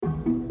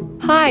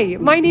Hi,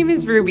 my name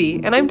is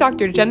Ruby, and I'm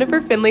Dr. Jennifer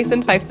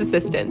Finlayson Fife's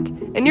assistant,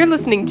 and you're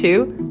listening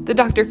to the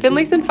Dr.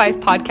 Finlayson Fife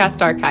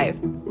Podcast Archive.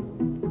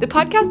 The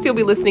podcast you'll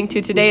be listening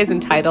to today is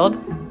entitled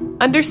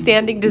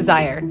Understanding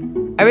Desire,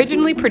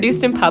 originally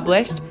produced and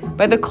published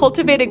by the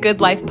Cultivate a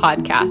Good Life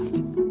podcast.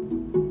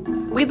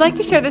 We'd like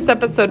to share this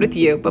episode with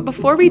you, but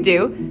before we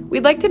do,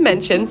 we'd like to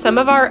mention some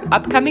of our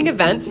upcoming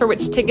events for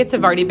which tickets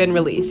have already been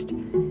released.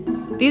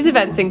 These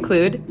events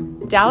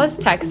include Dallas,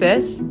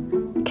 Texas,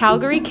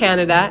 Calgary,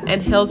 Canada,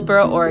 and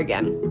Hillsboro,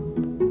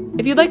 Oregon.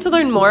 If you'd like to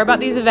learn more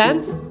about these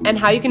events and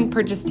how you can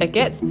purchase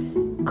tickets,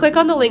 click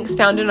on the links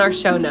found in our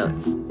show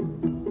notes.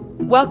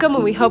 Welcome,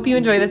 and we hope you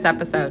enjoy this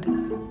episode.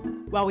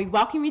 Well, we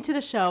welcome you to the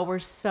show. We're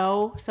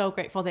so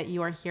grateful that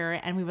you are here,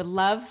 and we would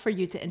love for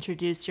you to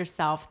introduce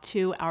yourself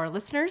to our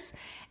listeners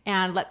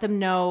and let them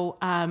know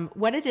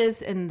what it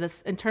is in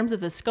terms of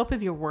the scope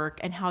of your work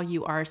and how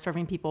you are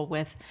serving people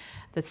with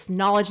this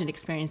knowledge and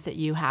experience that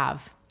you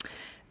have.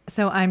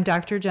 So I'm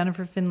Dr.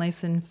 Jennifer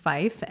Finlayson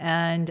Fife,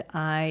 and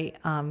I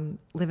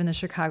live in the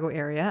Chicago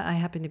area. I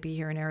happen to be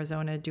here in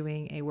Arizona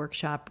doing a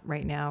workshop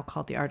right now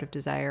called The Art of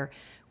Desire,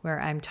 where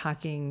I'm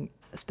talking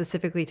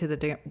specifically to the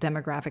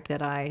demographic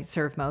that I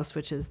serve most,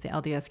 which is the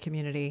LDS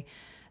community.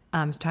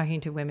 I'm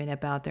talking to women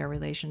about their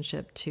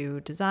relationship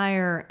to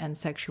desire and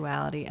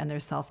sexuality and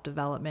their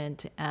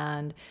self-development.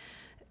 And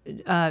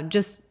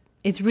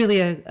it's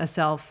really a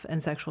self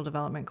and sexual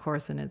development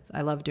course, and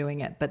I love doing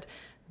it. But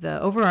the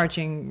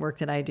overarching work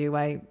that I do,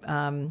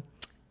 I'm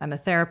a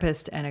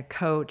therapist and a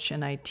coach,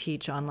 and I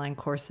teach online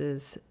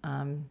courses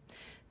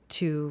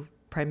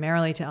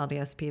primarily to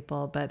LDS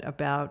people, but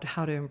about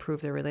how to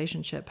improve their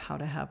relationship, how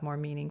to have more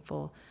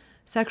meaningful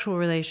sexual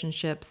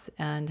relationships,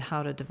 and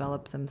how to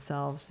develop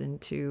themselves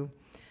into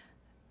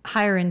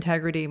higher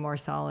integrity, more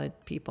solid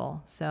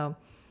people. So,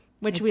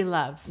 which we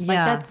love.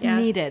 That's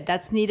needed.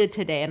 That's needed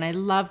today. And I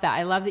love that.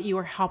 I love that you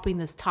are helping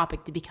this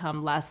topic to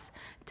become less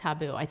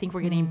taboo. I think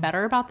we're getting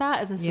better about that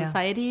as a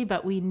society,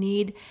 but we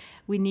need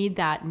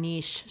that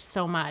niche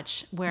so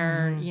much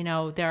where,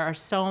 there are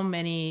so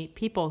many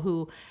people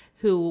who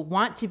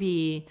want to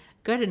be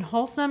good and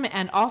wholesome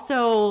and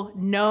also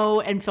know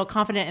and feel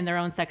confident in their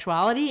own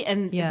sexuality.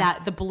 And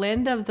that the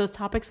blend of those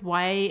topics,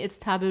 why it's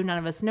taboo, none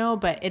of us know,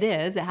 but it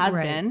has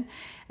been.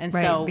 And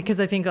so,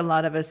 because I think a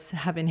lot of us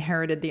have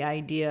inherited the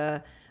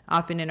idea,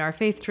 often in our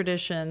faith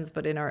traditions,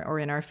 but in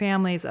our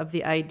families, of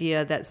the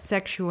idea that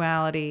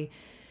sexuality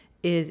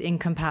is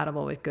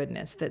incompatible with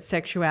goodness, that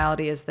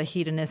sexuality is the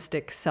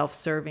hedonistic,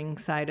 self-serving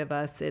side of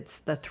us. It's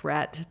the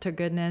threat to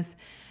goodness.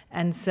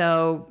 And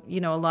so, a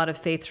lot of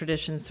faith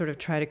traditions sort of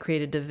try to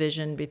create a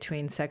division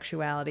between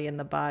sexuality and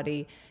the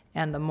body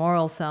and the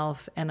moral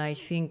self. And I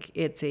think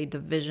it's a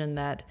division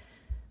that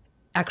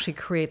actually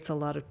creates a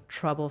lot of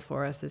trouble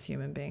for us as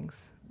human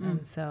beings.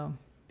 And so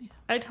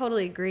I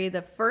totally agree.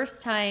 The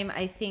first time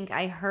I think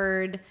I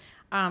heard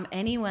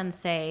anyone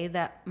say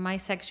that my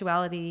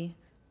sexuality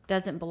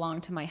doesn't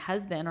belong to my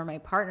husband or my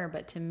partner,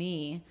 but to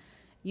me,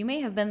 you may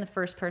have been the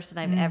first person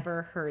I've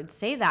ever heard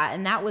say that.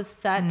 And that was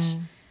such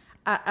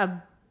a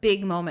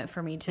big moment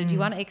for me too. Do you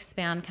want to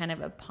expand kind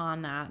of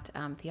upon that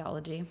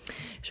theology?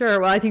 Sure.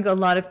 Well, I think a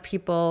lot of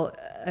people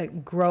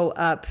grow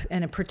up,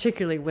 and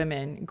particularly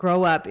women,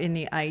 grow up in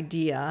the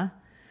idea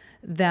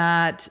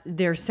that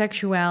their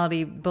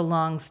sexuality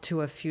belongs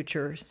to a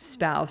future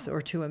spouse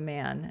or to a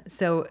man.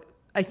 So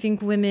I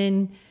think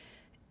women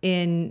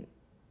in,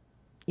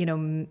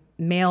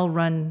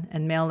 male-run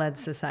and male-led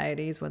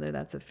societies, whether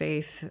that's a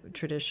faith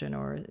tradition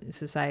or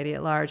society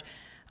at large,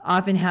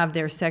 often have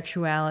their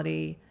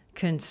sexuality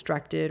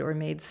constructed or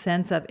made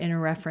sense of in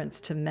reference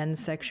to men's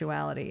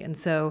sexuality. And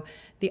so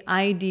the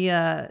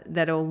idea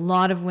that a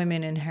lot of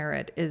women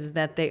inherit is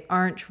that they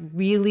aren't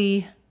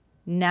really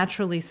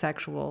naturally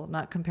sexual,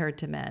 not compared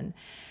to men.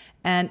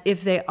 And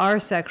if they are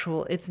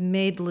sexual, it's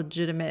made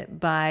legitimate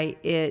by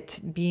it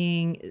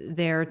being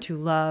there to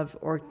love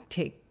or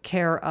take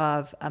care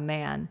of a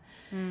man.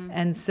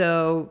 And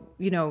so,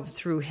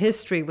 through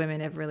history, women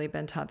have really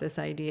been taught this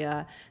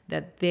idea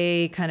that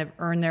they kind of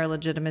earn their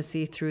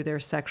legitimacy through their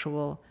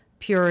sexual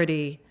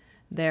purity,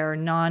 their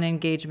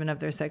non-engagement of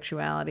their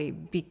sexuality,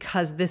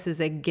 because this is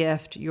a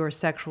gift. Your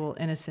sexual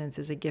innocence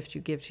is a gift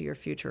you give to your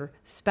future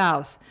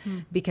spouse,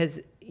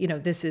 because,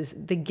 this is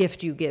the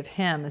gift you give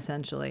him,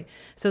 essentially.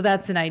 So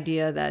that's an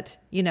idea that,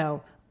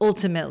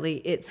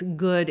 ultimately it's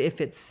good if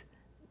it's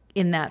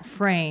in that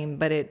frame,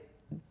 but it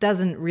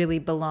doesn't really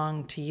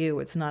belong to you.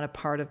 It's not a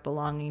part of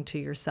belonging to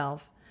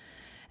yourself.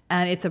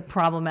 And it's a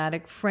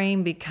problematic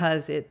frame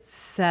because it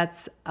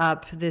sets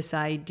up this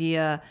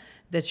idea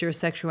that your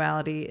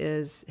sexuality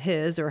is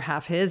his or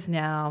half his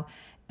now.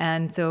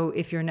 And so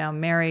if you're now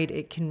married,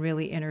 it can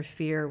really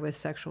interfere with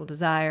sexual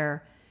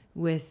desire,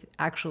 with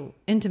actual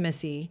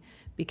intimacy,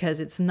 because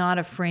it's not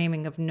a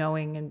framing of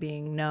knowing and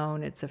being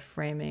known. It's a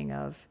framing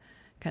of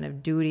kind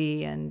of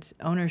duty and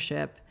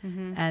ownership.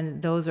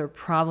 And those are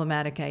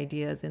problematic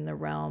ideas in the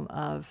realm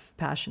of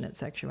passionate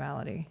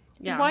sexuality.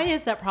 Yeah. Why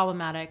is that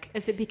problematic?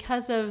 Is it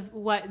because of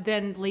what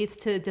then leads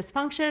to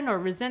dysfunction or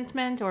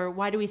resentment, or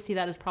why do we see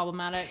that as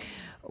problematic?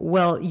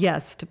 Well,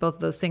 yes, to both of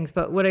those things.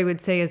 But what I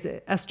would say is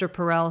Esther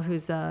Perel,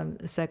 who's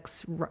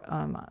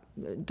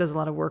does a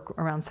lot of work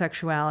around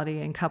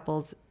sexuality and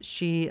couples,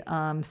 she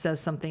says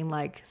something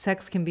like,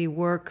 sex can be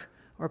work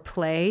or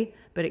play,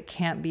 but it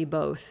can't be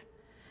both.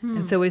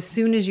 And so as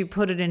soon as you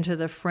put it into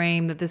the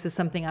frame that this is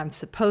something I'm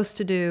supposed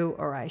to do,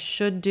 or I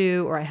should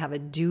do, or I have a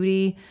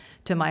duty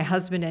to my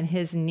husband and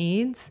his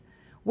needs,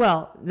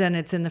 well, then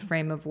it's in the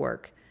frame of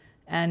work.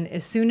 And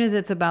as soon as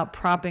it's about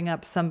propping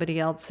up somebody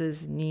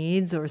else's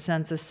needs or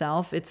sense of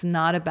self, it's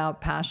not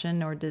about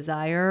passion or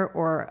desire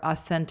or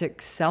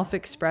authentic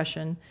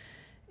self-expression.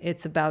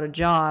 It's about a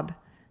job.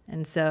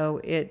 And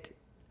so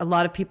a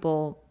lot of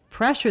people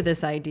pressure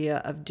this idea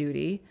of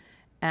duty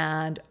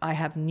and I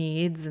have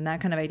needs and that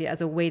kind of idea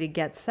as a way to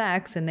get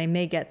sex, and they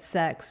may get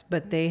sex,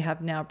 but they have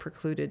now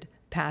precluded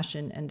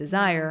passion and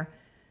desire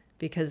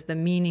because the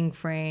meaning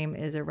frame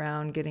is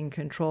around getting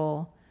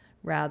control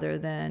rather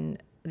than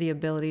the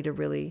ability to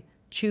really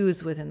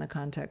choose within the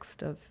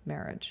context of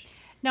marriage.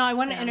 Now, I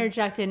want to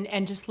interject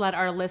and just let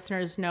our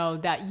listeners know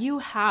that you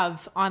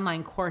have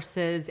online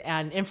courses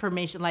and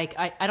information. Like,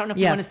 I don't know if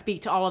you want to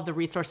speak to all of the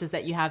resources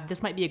that you have.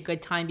 This might be a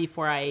good time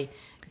before I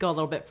go a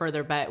little bit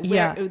further, but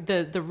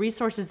the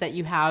resources that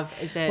you have,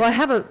 is it? Well, I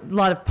have a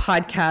lot of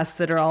podcasts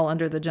that are all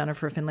under the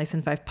Jennifer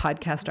Finlayson 5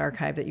 podcast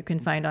archive that you can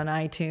find on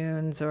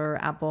iTunes or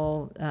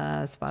Apple,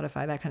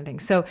 Spotify, that kind of thing.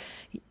 So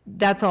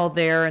that's all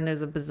there. And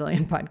there's a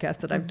bazillion podcasts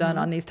that I've done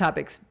on these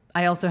topics.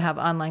 I also have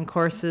online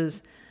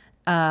courses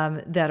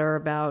that are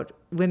about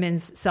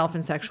women's self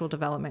and sexual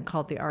development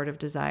called The Art of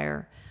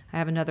Desire. I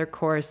have another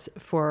course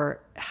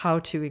for how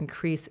to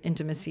increase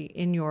intimacy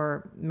in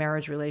your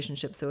marriage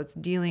relationship. So it's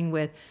dealing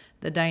with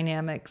the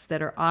dynamics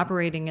that are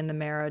operating in the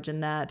marriage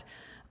and that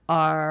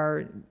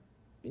are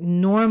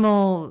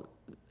normal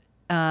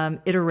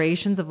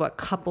iterations of what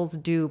couples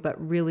do, but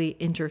really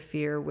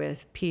interfere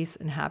with peace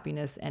and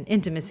happiness and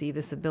intimacy,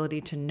 this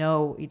ability to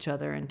know each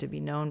other and to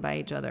be known by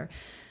each other.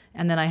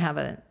 And then I have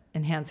an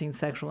enhancing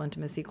sexual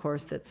intimacy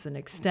course that's an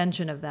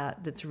extension of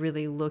that, that's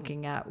really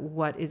looking at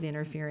what is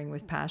interfering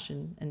with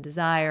passion and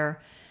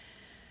desire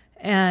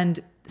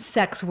and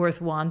sex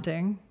worth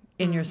wanting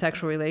in your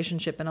sexual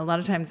relationship. And a lot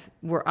of times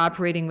we're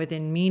operating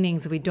within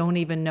meanings we don't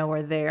even know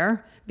are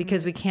there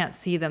because we can't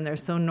see them. They're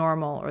so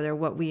normal, or they're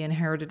what we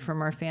inherited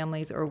from our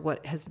families or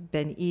what has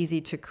been easy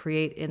to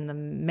create in the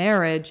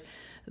marriage,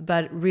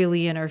 but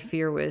really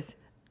interfere with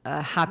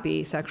a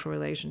happy sexual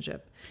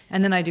relationship.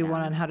 And then I do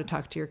one on how to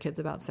talk to your kids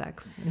about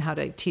sex and how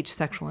to teach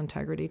sexual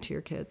integrity to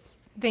your kids.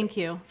 Thank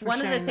you for One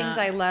of the things that.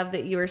 I love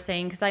that you were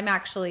saying, because I'm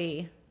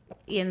actually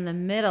in the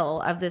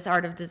middle of this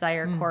Art of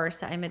Desire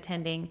course I'm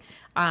attending.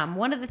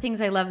 One of the things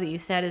I love that you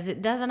said is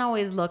it doesn't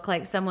always look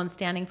like someone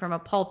standing from a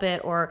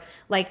pulpit or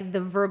like the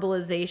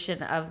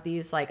verbalization of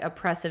these like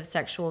oppressive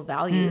sexual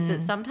values.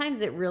 That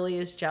sometimes it really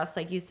is just,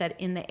 like you said,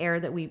 in the air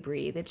that we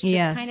breathe. It's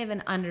just kind of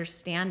an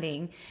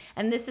understanding.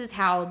 And this is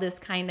how this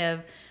kind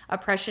of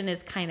oppression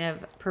is kind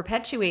of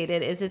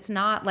perpetuated, is it's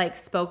not like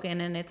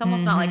spoken and it's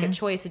almost not like a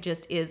choice. It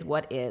just is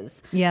what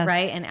is. Yes.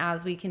 Right. And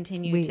as we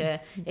continue to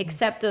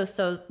accept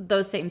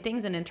those same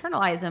things and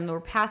internalize them, we're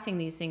passing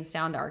these things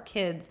down to our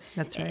kids.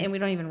 That's right. And we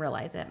don't even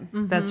realize it.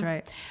 That's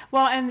right.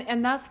 Well,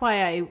 and that's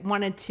why I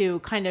wanted to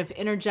kind of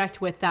interject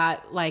with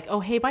that, like, oh,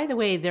 hey, by the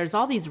way, there's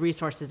all these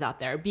resources out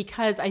there,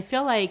 because I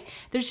feel like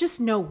there's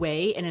just no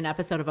way in an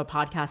episode of a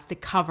podcast to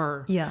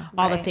cover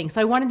all the things.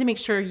 So I wanted to make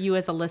sure you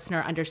as a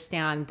listener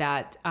understand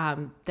that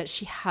that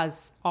she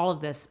has all of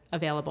this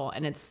available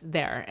and it's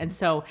there. And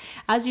so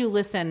as you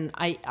listen,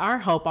 our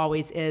hope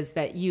always is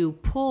that you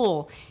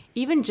pull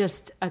even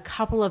just a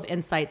couple of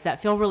insights that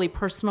feel really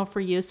personal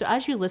for you. So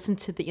as you listen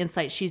to the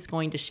insights she's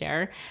going to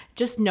share,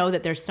 just know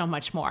that there's so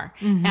much more.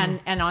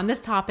 And on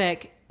this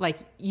topic, like,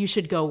 you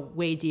should go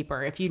way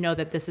deeper if you know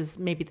that this is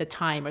maybe the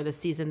time or the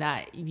season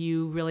that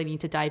you really need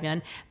to dive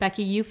in.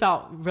 Becky, you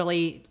felt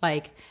really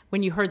like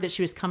when you heard that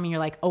she was coming, you're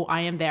like, oh,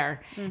 I am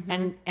there.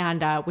 And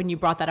when you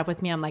brought that up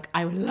with me, I'm like,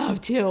 I would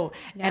love to.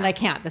 And I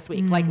can't this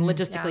week, like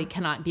logistically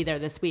cannot be there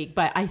this week.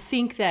 But I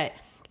think that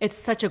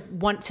it's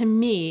to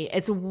me,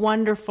 it's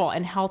wonderful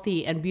and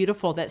healthy and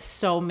beautiful that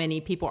so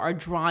many people are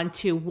drawn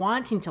to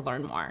wanting to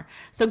learn more.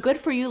 So good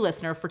for you,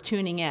 listener, for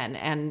tuning in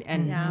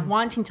and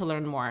wanting to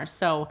learn more.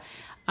 So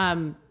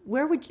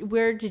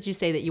where did you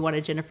say that you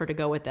wanted Jennifer to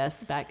go with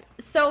this, Beck?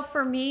 So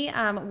for me,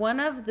 one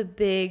of the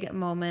big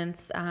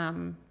moments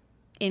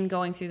in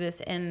going through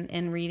this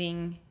and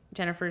reading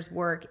Jennifer's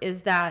work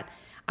is that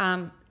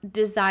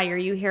desire,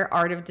 you hear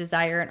Art of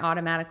Desire and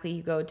automatically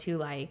you go to,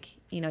 like,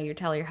 you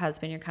tell your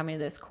husband you're coming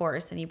to this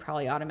course and he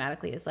probably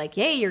automatically is like,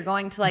 yay, you're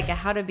going to like a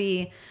how to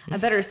be a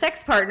better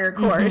sex partner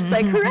course.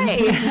 Like, hooray.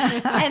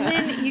 And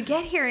then you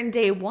get here in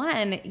day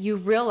one, you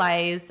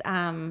realize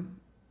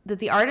that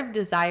the Art of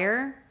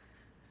Desire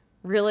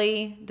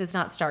really does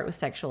not start with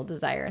sexual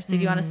desire. So do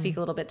you want to speak a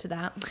little bit to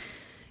that?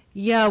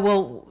 Yeah,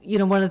 well,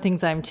 one of the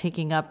things I'm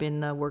taking up in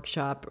the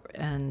workshop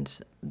and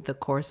the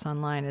course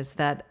online is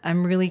that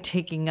I'm really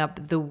taking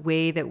up the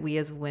way that we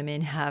as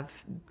women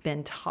have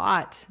been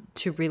taught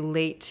to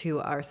relate to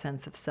our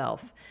sense of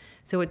self.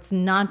 So it's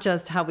not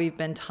just how we've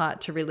been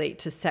taught to relate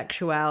to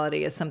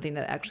sexuality as something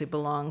that actually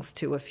belongs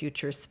to a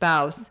future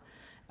spouse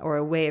or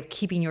a way of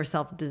keeping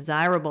yourself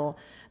desirable,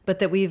 but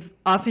that we've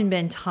often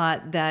been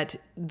taught that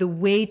the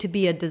way to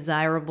be a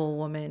desirable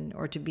woman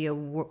or to be a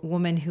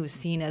woman who's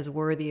seen as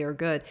worthy or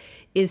good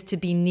is to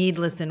be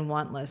needless and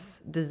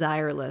wantless,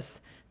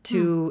 desireless,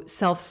 to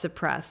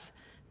self-suppress,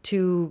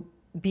 to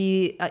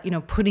be,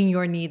 putting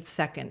your needs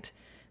second.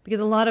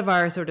 Because a lot of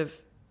our sort of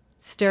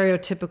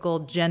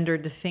stereotypical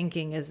gendered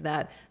thinking is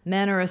that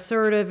men are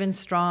assertive and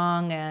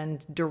strong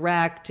and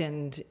direct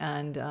and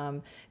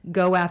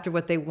go after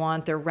what they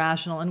want, they're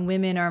rational, and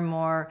women are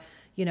more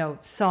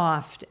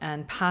soft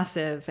and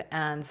passive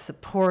and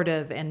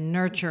supportive and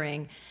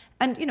nurturing.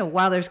 And,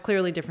 while there's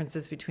clearly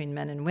differences between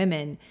men and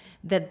women,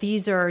 that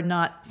these are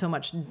not so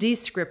much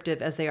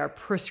descriptive as they are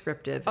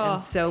prescriptive. Oh,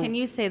 and so, can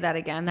you say that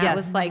again? That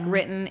was like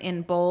written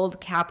in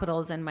bold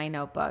capitals in my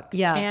notebook.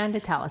 Yeah. And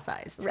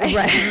italicized. Right.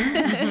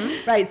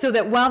 Right. Right. So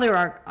that while there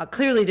are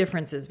clearly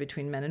differences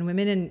between men and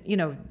women,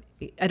 and,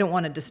 I don't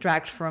want to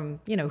distract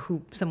from,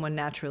 who someone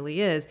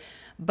naturally is,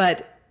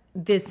 but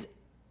this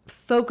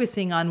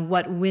focusing on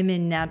what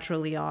women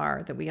naturally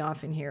are that we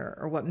often hear,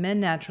 or what men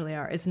naturally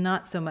are, is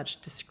not so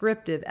much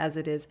descriptive as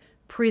it is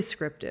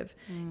prescriptive.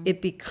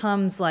 It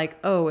becomes like,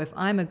 oh, if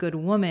I'm a good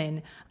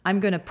woman, I'm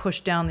going to push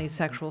down these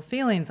sexual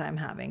feelings I'm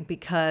having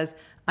because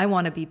I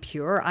want to be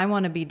pure, I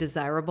want to be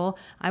desirable,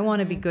 I want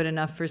to be good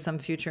enough for some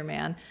future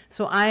man.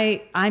 So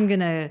I'm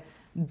going to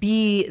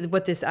be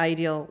what this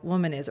ideal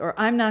woman is, or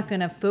I'm not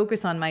going to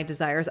focus on my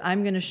desires.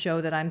 I'm going to show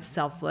that I'm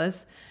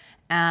selfless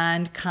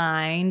and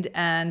kind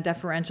and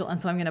deferential.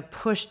 And so I'm going to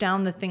push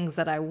down the things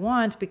that I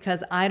want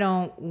because I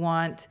don't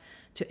want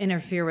to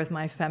interfere with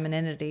my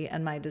femininity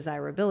and my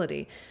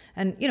desirability.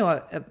 And,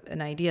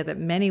 an idea that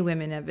many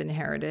women have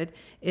inherited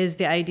is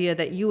the idea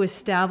that you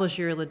establish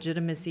your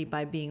legitimacy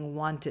by being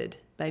wanted,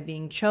 by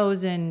being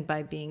chosen,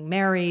 by being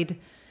married.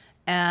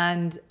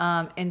 And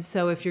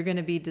so if you're going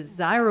to be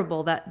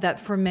desirable, that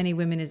for many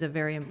women is a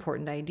very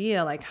important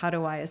idea. Like, how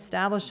do I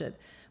establish it?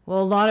 Well,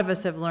 a lot of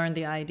us have learned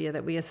the idea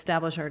that we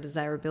establish our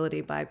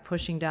desirability by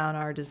pushing down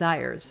our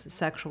desires,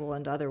 sexual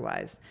and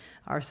otherwise.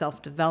 Our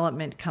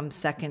self-development comes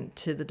second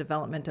to the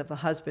development of a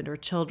husband or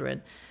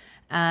children.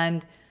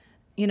 And,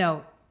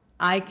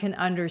 I can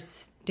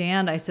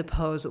understand, I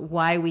suppose,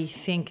 why we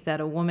think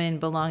that a woman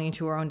belonging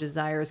to her own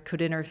desires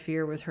could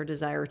interfere with her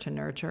desire to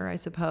nurture, I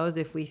suppose,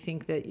 if we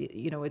think that,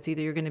 it's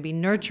either you're going to be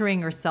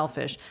nurturing or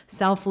selfish,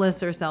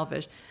 selfless or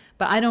selfish.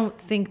 But I don't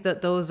think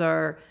that those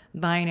are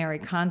binary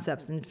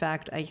concepts. In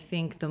fact, I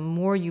think the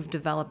more you've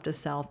developed a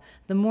self,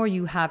 the more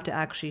you have to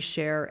actually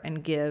share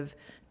and give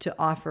to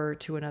offer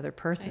to another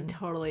person. I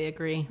totally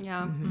agree.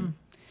 Yeah. Mm-hmm.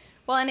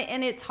 Well,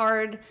 and it's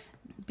hard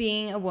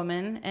being a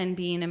woman and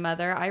being a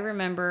mother. I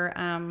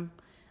remember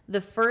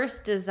the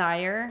first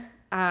desire,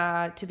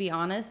 to be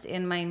honest,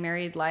 in my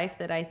married life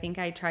that I think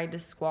I tried to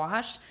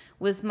squash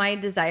was my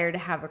desire to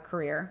have a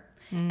career.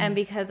 And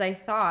because I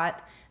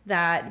thought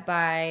that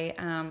by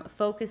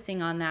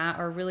focusing on that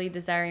or really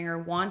desiring or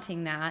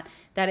wanting that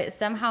it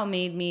somehow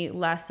made me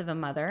less of a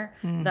mother,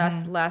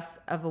 thus less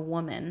of a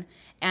woman.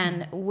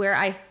 And where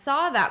I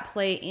saw that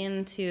play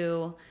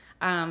into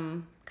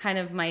kind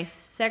of my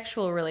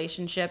sexual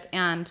relationship,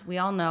 and we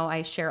all know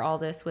I share all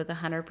this with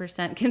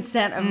 100%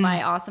 consent of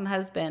my awesome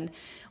husband,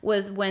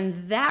 was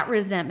when that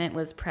resentment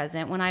was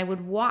present, when I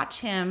would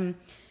watch him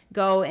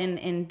go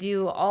and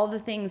do all the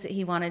things that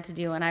he wanted to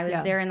do, and I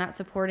was there in that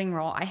supporting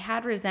role. I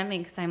had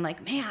resentment because I'm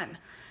like, man,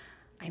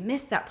 I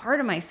missed that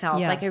part of myself.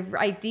 Yeah. Like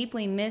I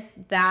deeply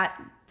missed that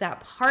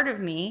part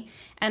of me.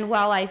 And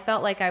while I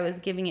felt like I was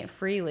giving it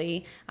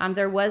freely,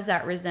 there was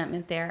that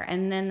resentment there.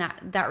 And then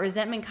that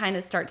resentment kind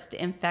of starts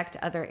to infect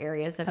other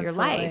areas of your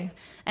life.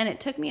 And it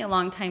took me a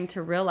long time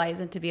to realize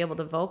and to be able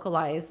to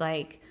vocalize,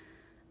 like,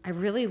 I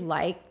really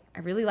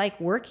like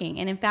working.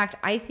 And in fact,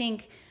 I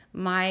think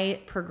my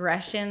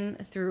progression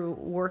through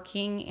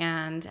working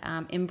and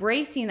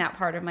embracing that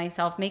part of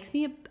myself makes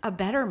me a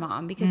better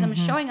mom, because I'm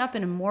showing up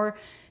in a more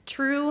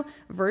true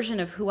version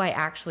of who I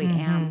actually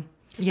am.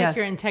 It's like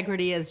your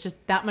integrity is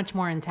just that much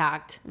more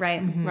intact.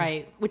 Right.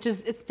 Right. Which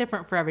is, it's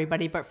different for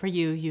everybody, but for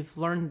you, you've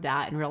learned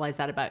that and realized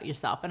that about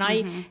yourself. And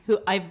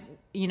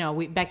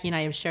Becky and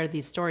I have shared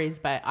these stories,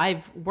 but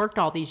I've worked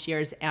all these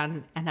years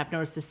and have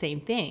noticed the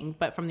same thing,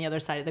 but from the other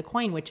side of the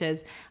coin, which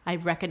is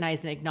I've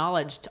recognized and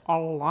acknowledged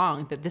all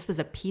along that this was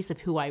a piece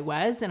of who I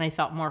was, and I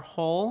felt more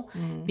whole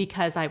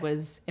because I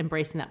was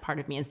embracing that part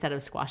of me instead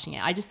of squashing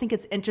it. I just think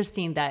it's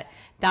interesting that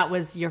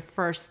was your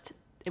first,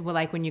 well,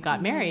 like when you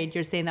got married,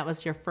 you're saying that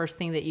was your first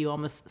thing that you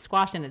almost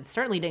squashed, and it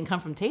certainly didn't come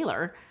from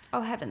Taylor. Oh,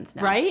 heavens,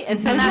 no. Right?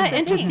 And so isn't that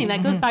interesting?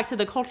 That goes back to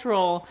the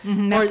cultural, or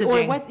what's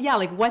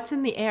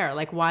in the air?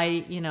 Like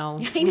why, we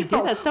did.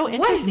 That's so interesting.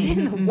 What's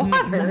in the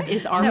water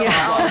is our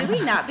problem.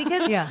 Doing that,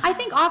 because I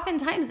think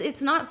oftentimes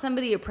it's not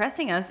somebody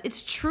oppressing us.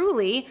 It's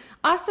truly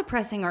us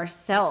oppressing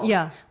ourselves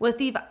with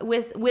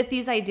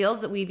these ideals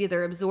that we've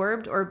either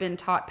absorbed or been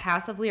taught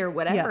passively or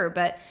whatever.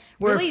 But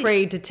we're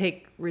afraid to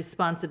take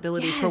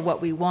responsibility for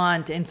what we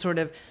want and sort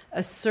of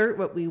assert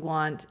what we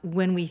want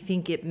when we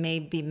think it may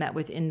be met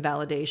with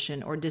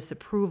invalidation or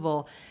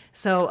disapproval.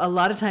 So a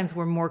lot of times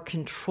we're more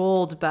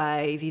controlled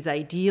by these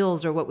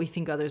ideals or what we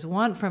think others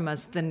want from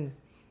us than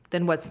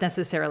what's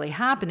necessarily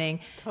happening.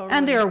 Totally.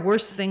 And there are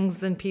worse things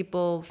than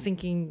people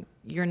thinking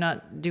you're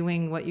not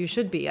doing what you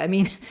should be. I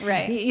mean,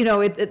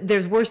 right.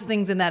 There's worse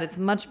things in that. It's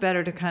much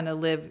better to kind of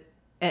live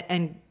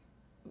and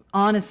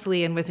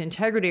honestly and with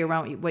integrity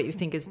around what you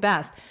think is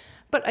best.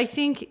 But I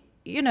think,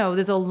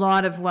 there's a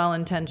lot of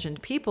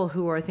well-intentioned people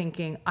who are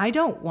thinking, I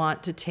don't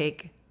want to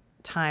take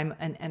time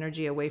and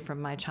energy away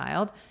from my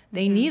child.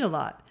 They need a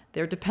lot.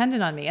 They're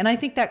dependent on me. And I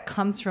think that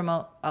comes from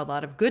a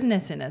lot of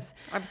goodness in us.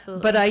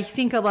 Absolutely. But I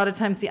think a lot of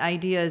times the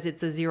idea is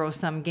it's a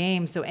zero-sum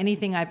game. So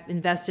anything I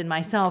invest in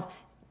myself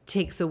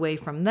takes away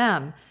from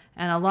them.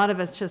 And a lot of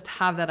us just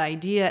have that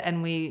idea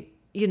and we,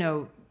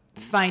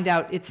 find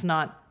out it's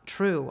not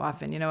true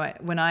often.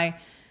 When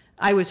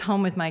I was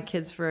home with my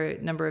kids for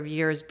a number of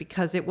years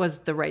because it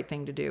was the right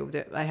thing to do.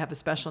 I have a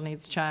special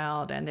needs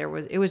child, and it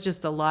was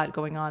just a lot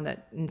going on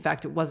that, in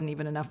fact, it wasn't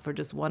even enough for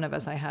just one of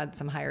us. I had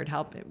some hired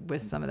help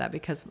with some of that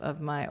because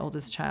of my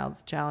oldest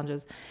child's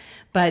challenges.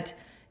 But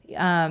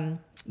at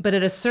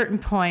a certain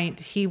point,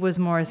 he was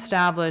more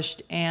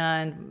established,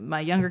 and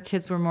my younger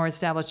kids were more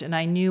established, and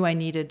I knew I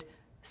needed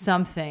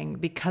something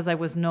because I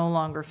was no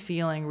longer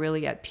feeling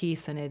really at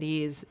peace and at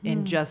ease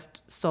in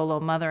just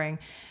solo mothering.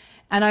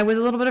 And I was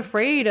a little bit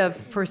afraid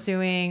of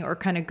pursuing or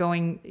kind of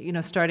going,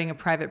 starting a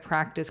private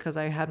practice because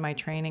I had my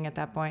training at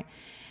that point.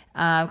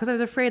 Because I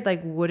was afraid,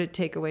 would it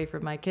take away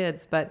from my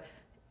kids? But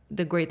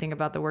the great thing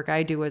about the work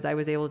I do is I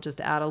was able just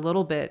to add a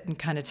little bit and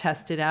kind of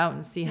test it out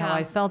and see how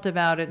I felt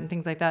about it and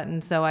things like that.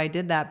 And so I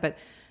did that. But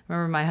I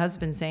remember my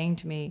husband saying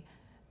to me,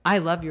 I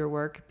love your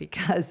work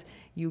because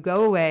you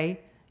go away,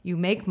 you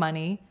make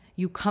money,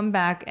 you come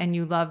back and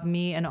you love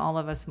me and all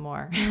of us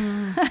more.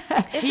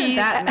 Isn't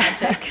that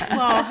magic?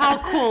 Well,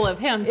 how cool of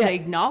him to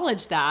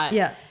acknowledge that.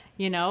 Yeah.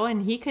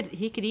 And he could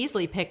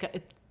easily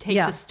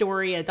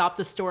adopt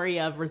the story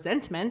of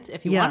resentment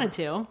if he wanted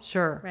to.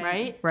 Sure.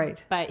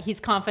 Right. But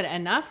he's confident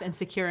enough and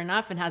secure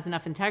enough and has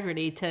enough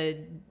integrity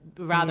to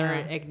rather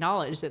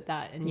acknowledge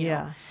that. And,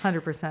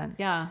 100%.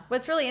 Yeah.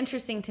 What's really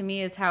interesting to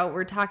me is how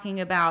we're talking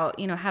about,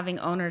 having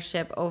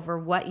ownership over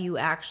what you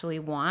actually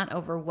want,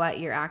 over what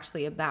you're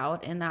actually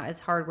about. And that is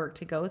hard work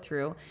to go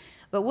through.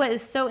 But what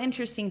is so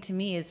interesting to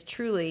me is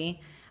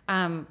truly,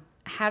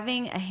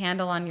 having a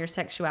handle on your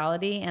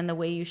sexuality and the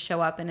way you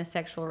show up in a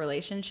sexual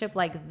relationship,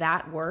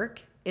 that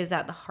work is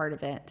at the heart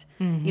of it.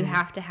 Mm-hmm. You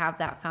have to have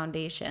that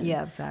foundation.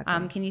 Yeah,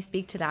 exactly. Can you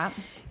speak to that?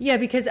 Yeah,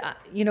 because,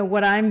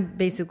 what I'm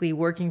basically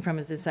working from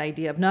is this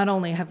idea of not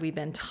only have we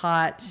been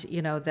taught,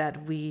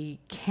 that we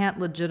can't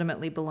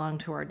legitimately belong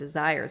to our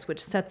desires,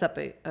 which sets up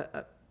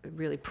a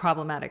really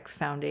problematic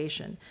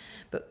foundation.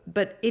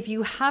 But if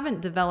you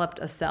haven't developed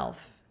a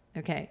self,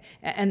 okay,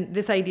 and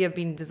this idea of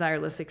being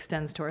desireless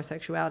extends to our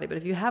sexuality, but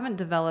if you haven't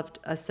developed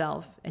a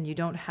self and you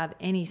don't have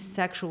any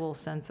sexual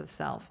sense of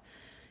self,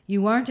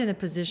 you aren't in a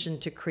position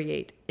to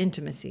create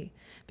intimacy,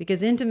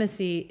 because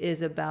intimacy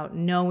is about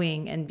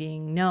knowing and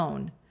being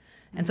known.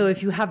 And so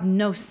if you have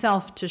no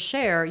self to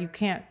share, you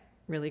can't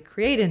really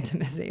create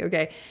intimacy,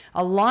 okay?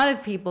 A lot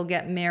of people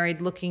get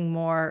married looking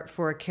more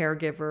for a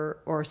caregiver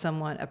or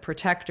a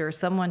protector,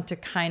 someone to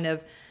kind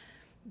of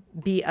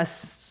be a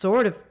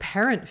sort of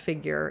parent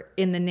figure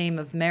in the name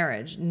of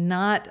marriage,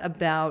 not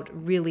about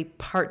really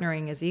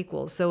partnering as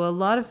equals. So a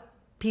lot of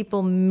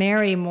people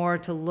marry more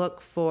to look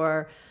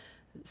for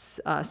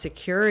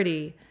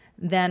security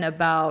than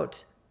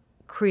about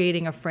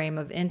creating a frame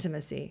of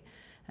intimacy.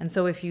 And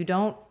so if you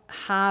don't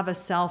have a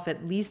self,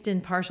 at least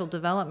in partial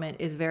development,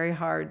 it's very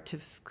hard to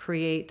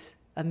create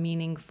a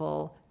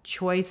meaningful,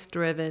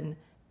 choice-driven,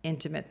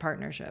 intimate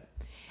partnership.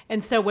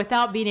 And so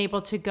without being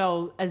able to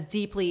go as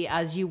deeply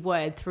as you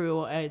would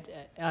through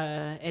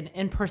an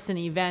in-person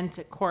event,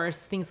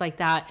 course, things like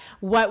that,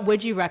 what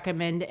would you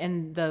recommend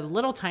in the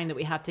little time that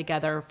we have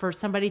together for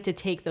somebody to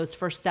take those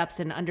first steps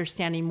in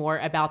understanding more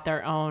about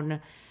their own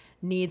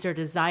needs or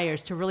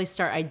desires, to really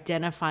start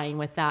identifying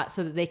with that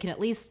so that they can at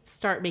least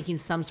start making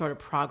some sort of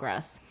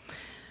progress?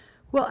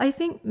 Well, I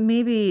think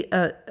maybe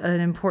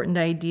an important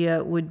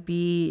idea would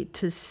be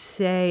to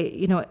say,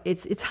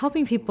 it's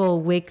helping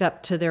people wake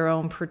up to their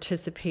own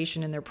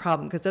participation in their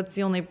problem, because that's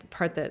the only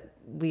part that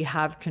we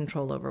have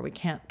control over. We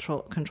can't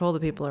control the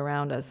people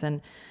around us.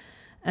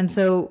 And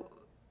so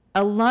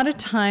a lot of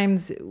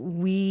times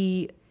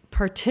we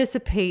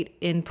participate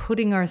in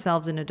putting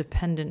ourselves in a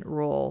dependent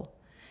role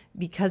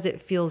because it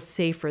feels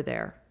safer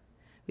there.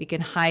 We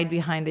can hide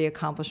behind the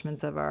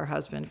accomplishments of our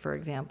husband, for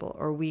example,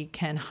 or we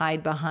can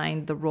hide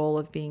behind the role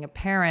of being a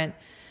parent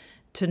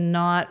to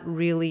not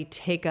really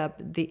take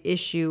up the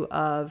issue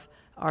of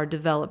our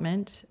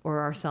development or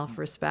our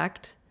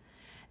self-respect.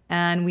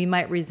 And we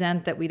might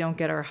resent that we don't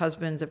get our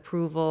husband's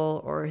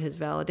approval or his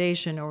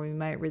validation, or we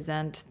might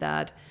resent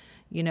that,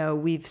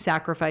 we've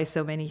sacrificed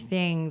so many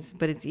things,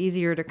 but it's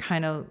easier to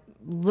kind of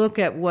look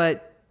at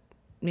what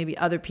maybe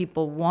other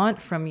people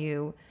want from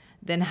you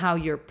than how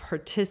you're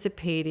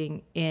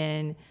participating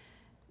in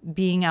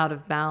being out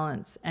of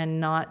balance and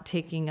not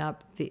taking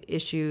up the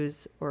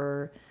issues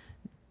or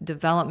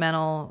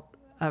developmental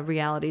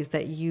realities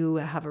that you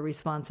have a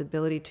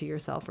responsibility to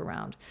yourself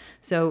around.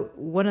 So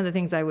one of the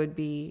things I would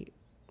be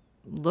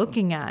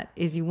looking at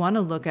is you want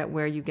to look at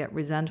where you get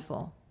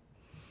resentful.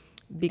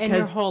 Because in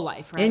your whole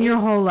life, right? In your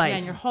whole life. Yeah,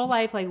 in your whole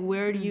life, like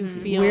where do you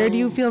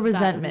feel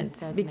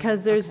resentment?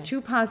 Because there's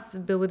two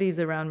possibilities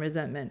around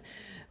resentment.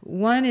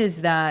 One is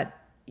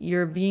that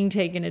you're being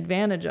taken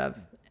advantage of,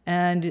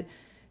 and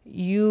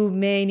you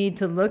may need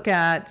to look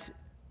at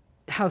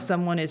how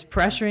someone is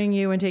pressuring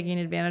you and taking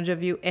advantage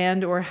of you,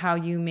 and or how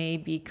you may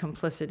be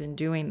complicit in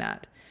doing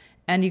that.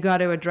 And you got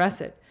to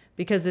address it,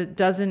 because it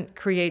doesn't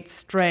create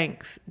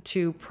strength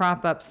to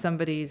prop up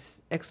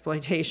somebody's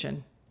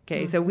exploitation.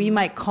 Okay, so we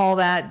might call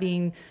that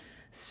being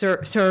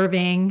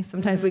serving.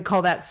 Sometimes we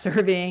call that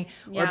serving,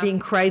 or being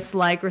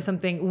Christ-like or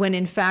something, when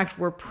in fact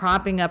we're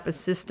propping up a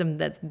system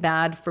that's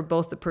bad for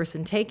both the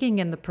person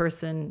taking and the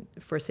person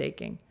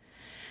forsaking.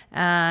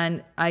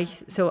 And I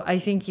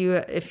think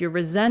if you're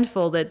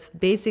resentful, that's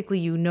basically,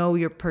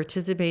 you're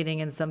participating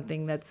in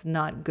something that's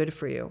not good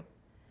for you.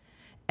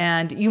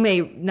 And you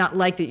may not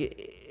like that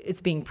it's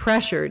being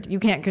pressured. You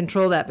can't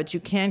control that, but you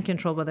can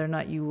control whether or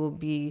not you will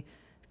be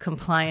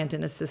compliant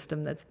in a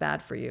system that's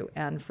bad for you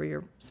and for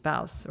your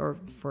spouse or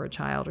for a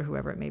child or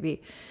whoever it may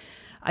be.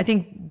 I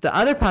think the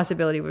other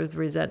possibility with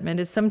resentment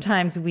is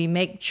sometimes we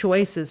make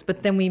choices,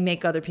 but then we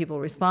make other people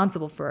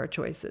responsible for our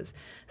choices.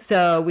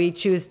 So we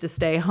choose to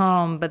stay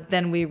home, but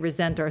then we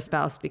resent our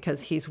spouse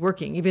because he's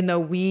working, even though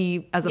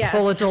we, as a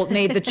full adult,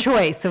 made the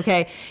choice,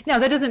 okay? Now,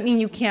 that doesn't mean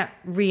you can't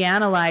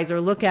reanalyze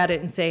or look at it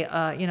and say,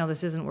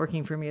 this isn't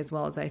working for me as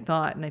well as I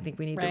thought, and I think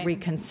we need to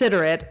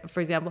reconsider it, for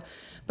example.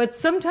 But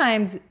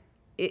sometimes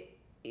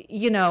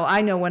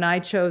I know when I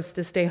chose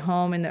to stay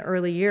home in the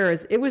early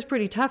years, it was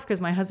pretty tough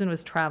because my husband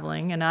was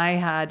traveling and I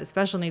had a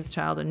special needs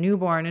child, a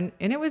newborn,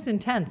 and it was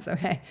intense,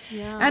 okay?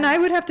 Yeah. And I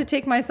would have to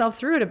take myself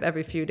through it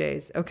every few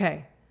days.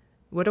 Okay,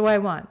 what do I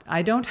want?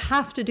 I don't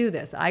have to do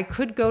this. I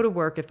could go to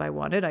work if I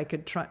wanted. I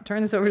could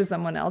turn this over to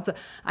someone else.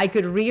 I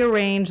could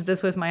rearrange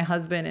this with my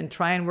husband and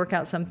try and work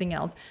out something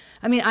else.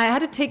 I mean, I had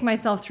to take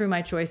myself through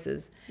my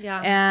choices.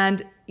 Yeah.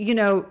 And,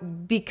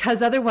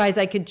 because otherwise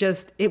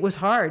it was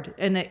hard,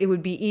 and it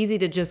would be easy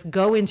to just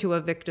go into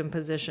a victim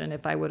position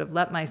if I would have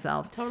let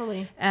myself.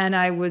 Totally. And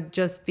I would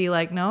just be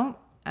like, no,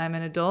 I'm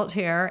an adult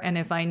here, and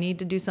if I need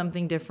to do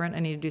something different,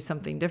 I need to do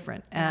something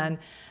different.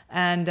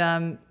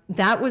 And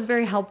that was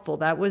very helpful.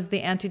 That was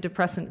the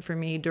antidepressant for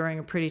me during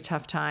a pretty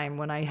tough time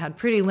when I had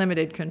pretty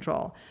limited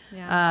control.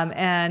 Yeah.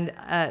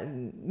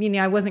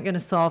 I wasn't going to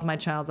solve my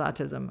child's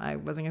autism. I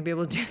wasn't going to be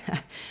able to do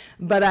that.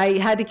 But I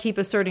had to keep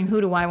asserting,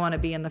 who do I want to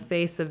be in the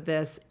face of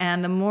this?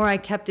 And the more I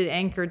kept it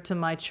anchored to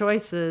my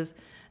choices,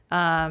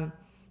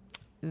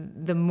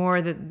 the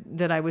more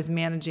that I was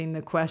managing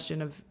the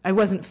question of, I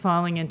wasn't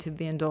falling into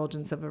the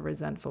indulgence of a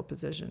resentful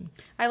position.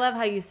 I love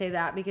how you say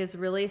that, because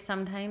really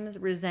sometimes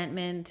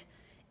resentment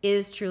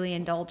is truly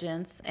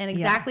indulgence. And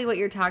exactly what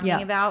you're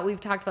talking about, we've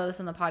talked about this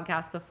in the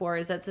podcast before,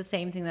 is that's the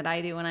same thing that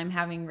I do when I'm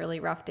having really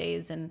rough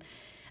days. And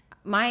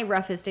my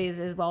roughest days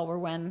as well were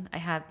when I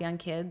had young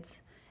kids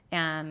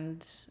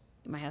and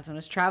my husband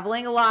was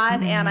traveling a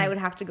lot, and I would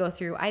have to go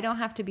through, I don't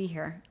have to be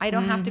here. I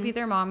don't have to be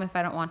their mom if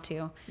I don't want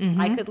to.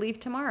 I could leave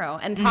tomorrow.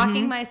 And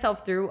talking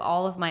myself through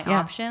all of my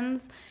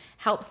options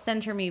helps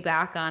center me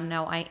back on,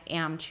 no, I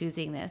am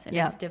choosing this, and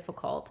it's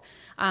difficult.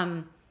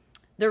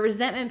 The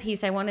resentment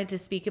piece I wanted to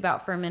speak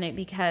about for a minute,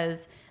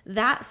 because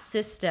that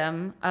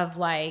system of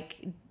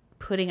like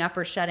putting up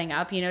or shutting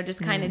up,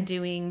 just kind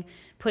of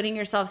putting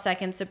yourself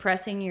second,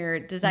 suppressing your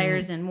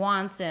desires and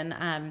wants,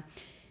 and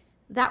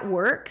that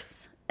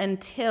works.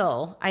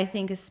 Until, I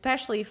think,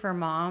 especially for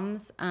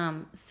moms,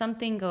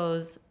 something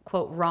goes,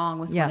 quote, wrong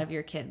with one of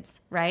your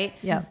kids, right?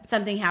 Yeah.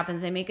 Something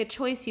happens. They make a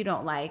choice you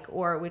don't like,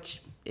 or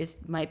which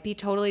might be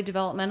totally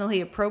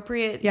developmentally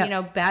appropriate,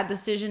 bad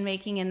decision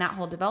making in that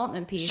whole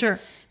development piece. Sure.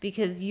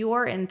 Because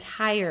your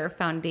entire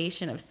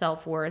foundation of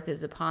self-worth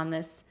is upon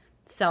this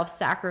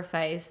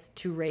self-sacrifice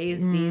to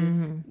raise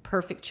these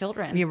perfect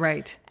children. You're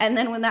right. And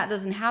then when that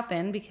doesn't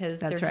happen, because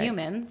they're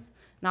humans,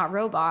 not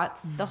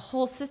robots, the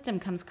whole system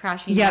comes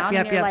crashing down.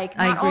 And you're like,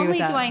 not only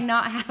do I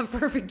not have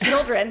perfect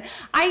children,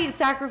 I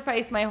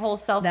sacrifice my whole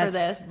self for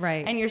this.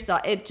 Right. And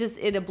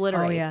it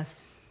obliterates. Oh,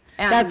 yes.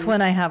 And that's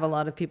when I have a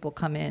lot of people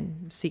come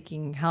in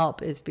seeking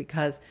help, is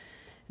because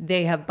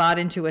they have bought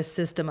into a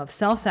system of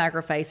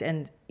self-sacrifice,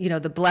 and,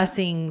 the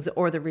blessings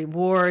or the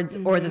rewards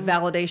or the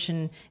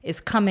validation is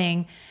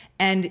coming,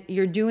 and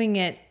you're doing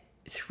it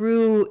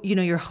through,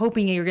 you're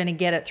hoping you're going to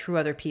get it through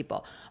other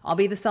people. I'll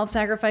be the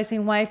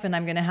self-sacrificing wife, and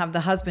I'm going to have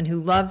the husband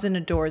who loves and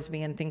adores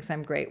me and thinks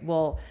I'm great.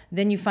 Well,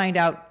 then you find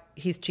out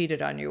he's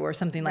cheated on you or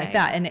something like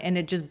that. And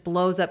it just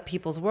blows up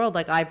people's world.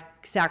 Like, I've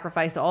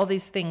sacrificed all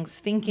these things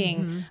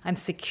thinking I'm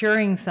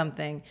securing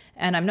something,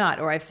 and I'm not.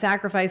 Or I've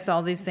sacrificed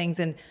all these things,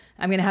 and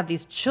I'm going to have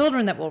these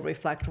children that will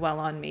reflect well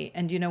on me.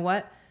 And you know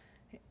what?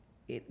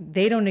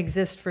 they don't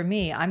exist for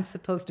me. I'm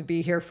supposed to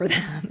be here for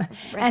them.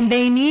 Right. And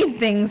they need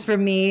things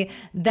from me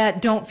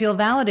that don't feel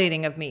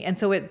validating of me. And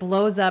so it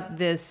blows up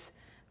this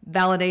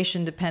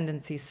validation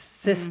dependency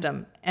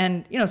system.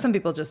 And, some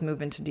people just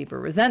move into deeper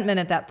resentment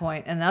at that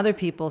point. And other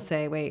people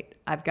say, wait,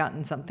 I've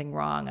gotten something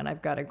wrong and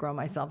I've got to grow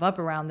myself up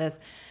around this.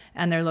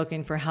 And they're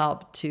looking for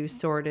help to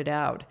sort it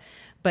out.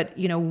 But,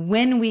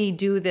 when we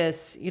do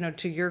this,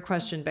 to your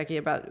question, Becky,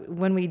 about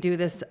when we do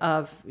this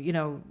of,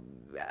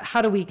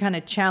 how do we kind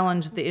of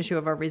challenge the issue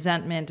of our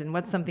resentment and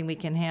what's something we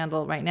can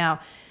handle right now,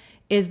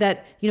 is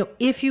that,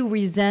 if you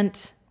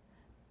resent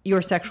your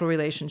sexual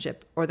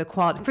relationship or the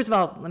quality, first of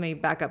all, let me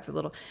back up a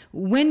little.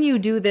 When you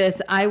do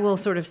this, I will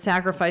sort of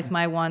sacrifice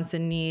my wants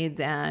and needs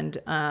and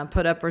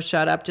put up or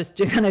shut up, just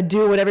to kind of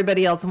do what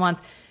everybody else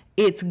wants.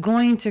 It's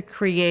going to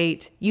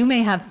create, you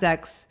may have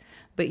sex,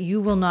 but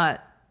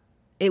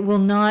it will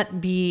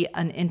not be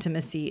an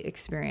intimacy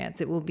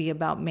experience. It will be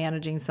about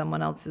managing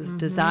someone else's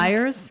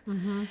desires.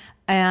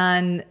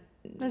 And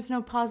there's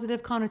no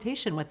positive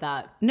connotation with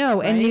that. No,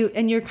 right?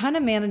 and you're kind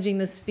of managing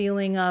this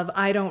feeling of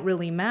I don't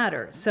really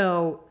matter.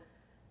 So,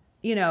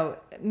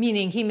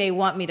 meaning he may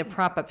want me to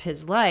prop up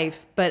his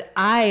life, but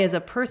I as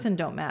a person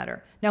don't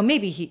matter. Now,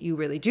 maybe you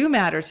really do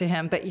matter to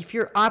him, but if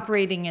you're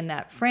operating in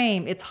that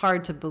frame, it's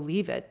hard to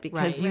believe it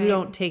because you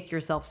don't take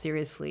yourself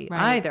seriously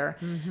either.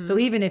 So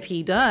even if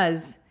he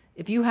does,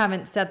 if you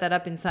haven't set that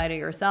up inside of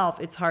yourself,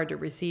 it's hard to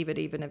receive it,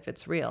 even if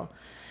it's real.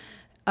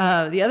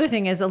 The other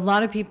thing is a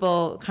lot of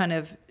people kind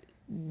of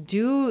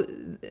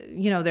do,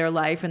 their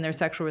life and their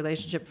sexual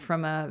relationship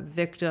from a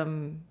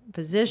victim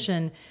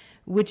position,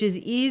 which is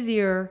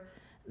easier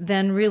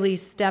than really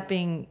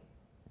stepping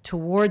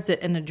towards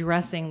it and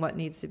addressing what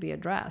needs to be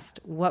addressed.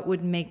 What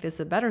would make this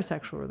a better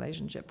sexual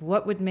relationship?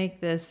 What would make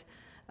this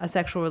a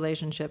sexual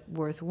relationship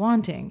worth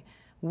wanting?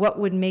 What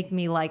would make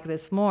me like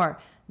this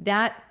more?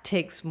 That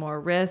takes more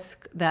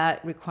risk.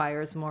 That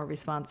requires more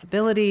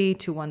responsibility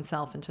to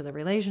oneself and to the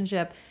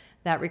relationship.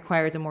 That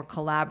requires a more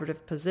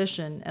collaborative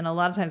position. And a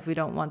lot of times we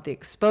don't want the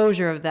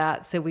exposure of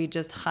that, so we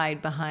just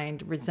hide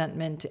behind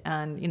resentment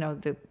and,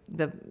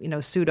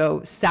 the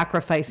pseudo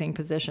sacrificing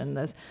position,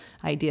 this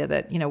idea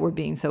that, we're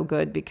being so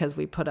good because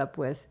we put up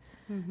with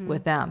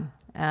them.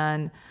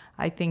 And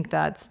I think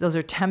those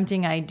are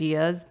tempting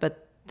ideas,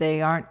 but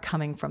they aren't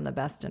coming from the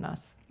best in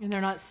us. And they're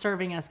not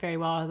serving us very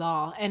well at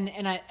all. And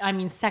I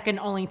mean, second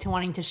only to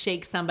wanting to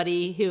shake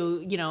somebody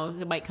who,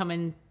 who might come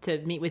in to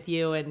meet with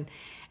you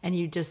and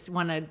you just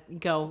want to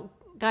go,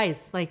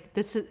 guys, like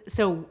this is,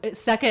 so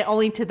second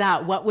only to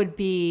that, what would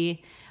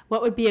be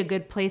a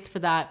good place for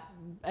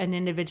an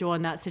individual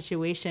in that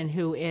situation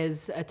who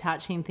is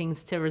attaching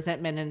things to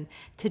resentment and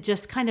to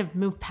just kind of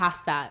move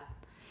past that?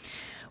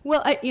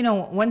 Well,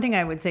 one thing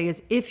I would say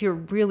is if you're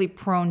really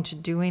prone to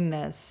doing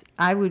this,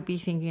 I would be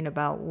thinking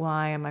about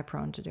why am I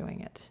prone to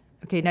doing it?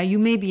 Okay, now you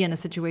may be in a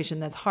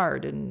situation that's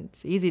hard and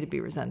it's easy to be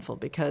resentful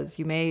because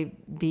you may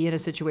be in a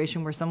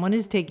situation where someone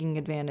is taking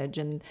advantage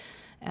and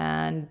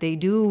they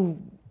do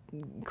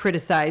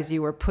criticize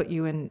you or put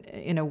you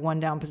in a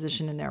one-down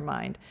position in their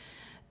mind.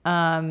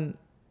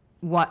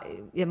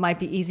 It might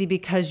be easy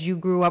because you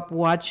grew up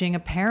watching a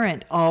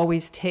parent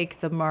always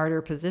take the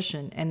martyr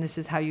position, and this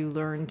is how you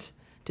learned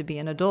to be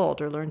an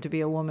adult or learn to be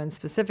a woman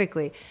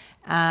specifically.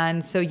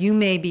 And so you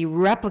may be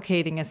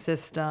replicating a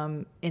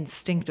system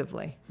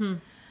instinctively.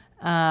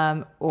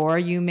 Or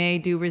you may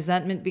do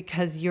resentment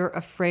because you're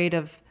afraid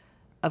of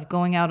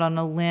going out on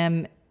a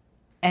limb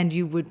and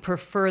you would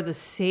prefer the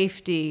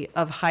safety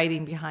of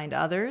hiding behind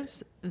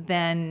others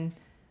than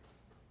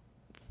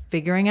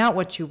figuring out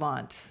what you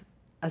want,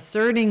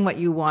 asserting what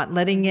you want,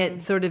 letting it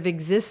sort of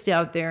exist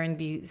out there and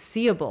be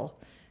seeable.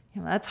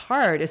 That's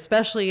hard,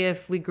 especially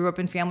if we grew up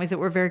in families that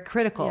were very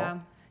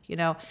critical,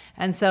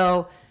 And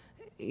so,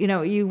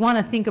 you want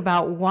to think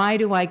about, why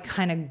do I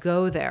kind of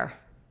go there?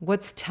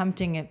 What's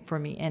tempting it for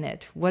me in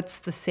it? What's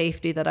the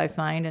safety that I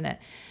find in it?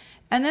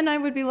 And then I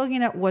would be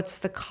looking at what's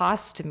the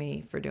cost to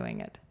me for doing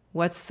it?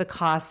 What's the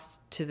cost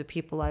to the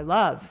people I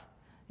love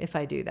if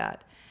I do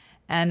that?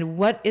 And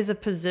what is a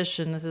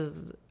position, this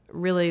is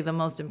really the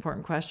most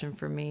important question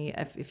for me,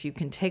 if you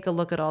can take a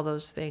look at all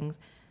those things,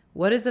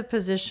 what is a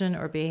position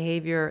or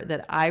behavior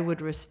that I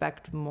would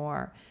respect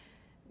more?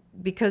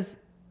 Because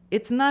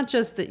it's not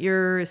just that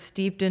you're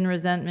steeped in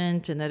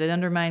resentment and that it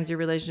undermines your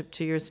relationship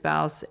to your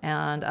spouse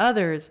and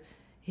others.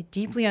 It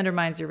deeply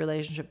undermines your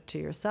relationship to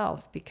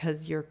yourself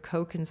because you're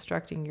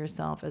co-constructing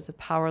yourself as a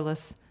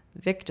powerless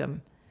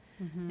victim.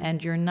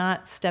 And you're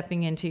not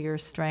stepping into your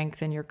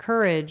strength and your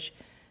courage.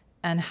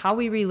 And how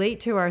we relate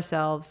to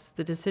ourselves,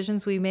 the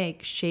decisions we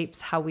make,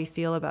 shapes how we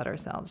feel about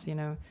ourselves.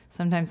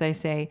 Sometimes I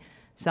say,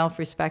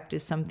 self-respect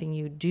is something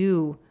you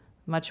do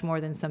much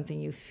more than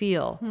something you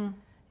feel.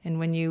 And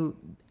when you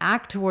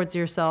act towards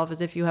yourself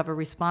as if you have a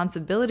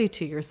responsibility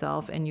to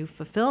yourself and you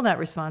fulfill that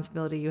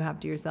responsibility you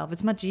have to yourself,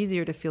 it's much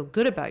easier to feel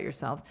good about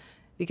yourself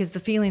because the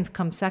feelings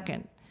come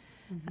second.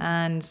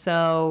 And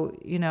so,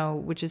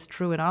 which is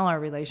true in all our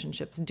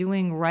relationships,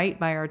 doing right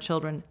by our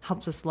children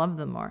helps us love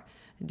them more.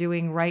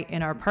 Doing right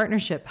in our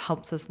partnership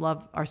helps us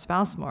love our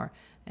spouse more.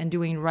 and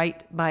doing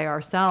right by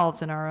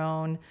ourselves and our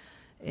own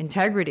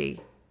integrity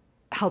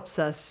helps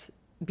us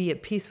be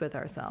at peace with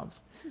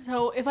ourselves.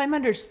 So if I'm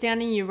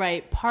understanding you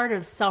right, part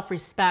of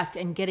self-respect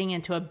and getting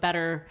into a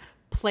better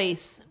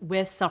place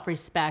with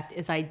self-respect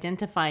is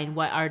identifying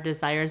what our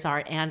desires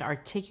are and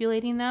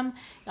articulating them.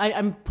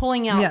 I'm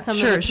pulling out some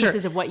of the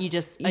pieces of what you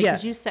just,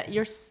 because you said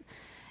you're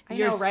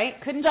right?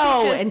 Couldn't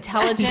so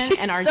intelligent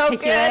and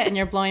articulate, and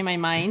you're blowing my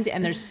mind.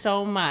 And there's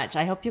so much.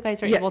 I hope you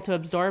guys are able to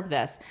absorb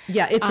this.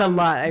 Yeah, it's a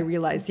lot. I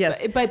realize.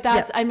 Yes, but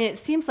that's. I mean, it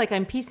seems like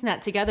I'm piecing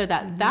that together.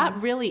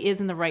 That really is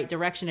in the right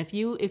direction. If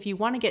you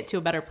want to get to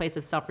a better place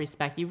of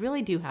self-respect, you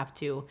really do have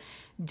to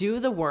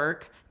do the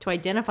work to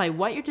identify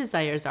what your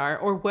desires are,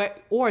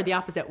 or the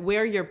opposite,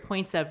 where your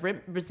points of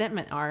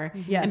resentment are,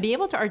 and be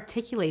able to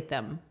articulate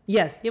them.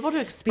 Yes. Be able to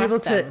express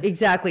them.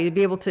 Exactly. To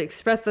be able to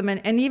express them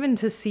and even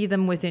to see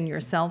them within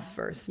yourself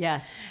first.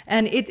 Yes.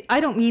 And I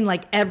don't mean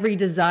like every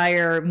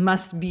desire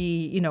must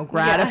be,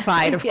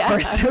 gratified, of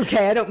course.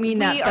 Okay. I don't mean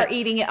that. We are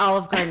eating at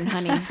Olive Garden,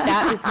 honey.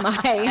 That is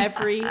my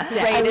every day.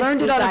 I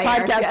learned desire. It on a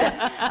podcast.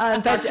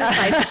 Yes. Dr.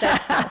 Fife said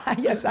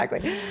so. Yeah,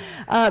 exactly.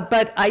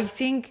 But I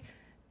think,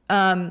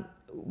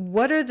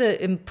 what are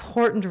the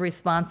important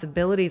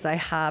responsibilities I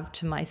have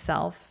to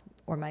myself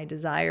or my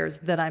desires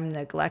that I'm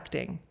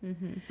neglecting?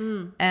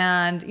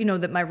 And,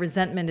 that my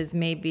resentment is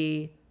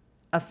maybe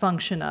a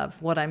function of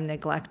what I'm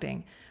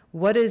neglecting.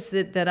 What is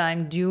it that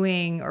I'm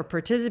doing or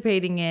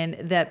participating in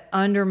that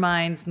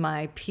undermines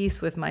my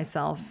peace with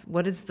myself?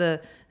 What is the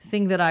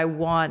thing that I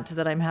want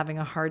that I'm having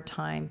a hard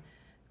time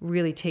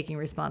really taking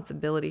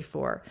responsibility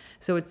for?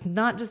 So it's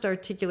not just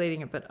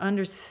articulating it, but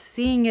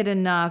seeing it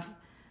enough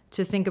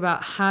to think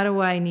about, how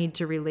do I need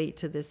to relate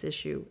to this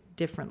issue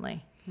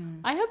differently?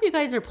 I hope you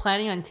guys are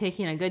planning on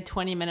taking a good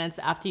 20 minutes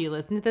after you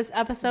listen to this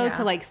episode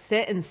to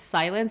sit in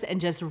silence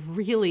and just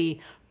really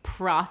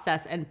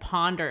process and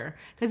ponder,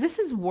 because this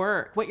is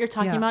work. What you're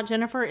talking about,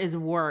 Jennifer, is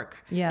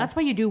work. Yeah, that's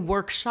why you do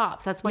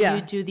workshops. That's why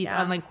you do these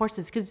online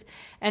courses. Because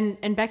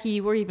and Becky,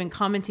 you were even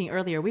commenting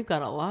earlier, we've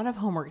got a lot of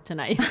homework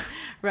tonight,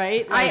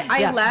 right?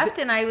 I left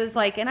and I was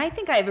like, and I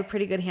think I have a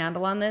pretty good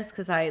handle on this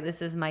because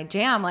this is my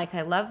jam. Like,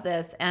 I love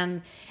this,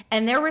 and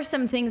there were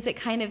some things that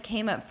kind of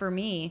came up for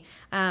me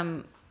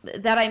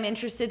that I'm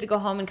interested to go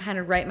home and kind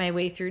of write my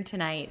way through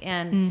tonight.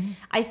 And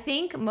I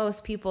think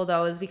most people,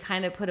 though, as we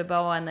kind of put a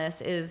bow on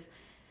this, is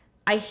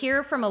I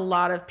hear from a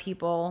lot of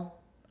people,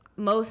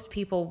 most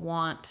people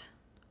want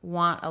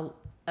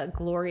a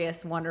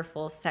glorious,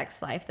 wonderful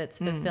sex life that's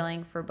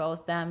fulfilling for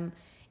both them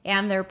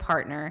and their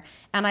partner.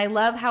 And I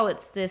love how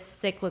it's this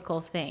cyclical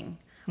thing.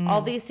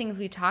 All these things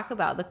we talk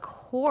about,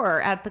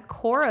 at the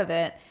core of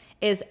it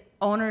is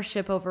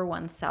ownership over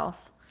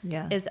oneself.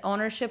 Is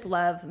ownership,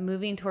 love,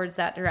 moving towards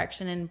that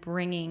direction and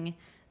bringing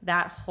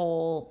that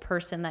whole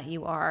person that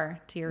you are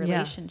to your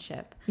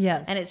relationship.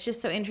 Yes. And it's just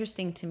so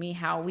interesting to me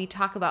how we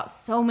talk about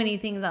so many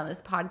things on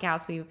this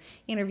podcast. We've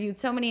interviewed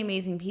so many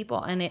amazing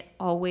people, and it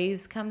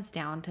always comes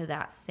down to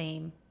that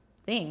same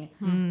thing.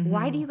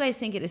 Why do you guys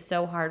think it is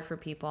so hard for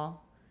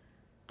people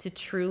to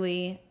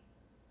truly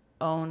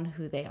own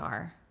who they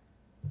are?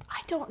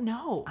 I don't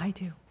know. I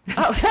do.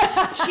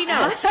 Oh, she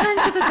knows. Let's turn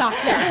to the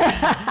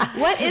doctor.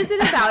 What is it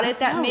about it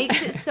that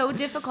makes it so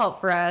difficult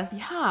for us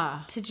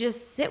to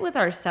just sit with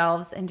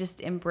ourselves and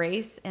just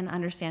embrace and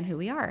understand who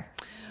we are?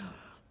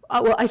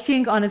 Well, I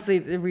think, honestly,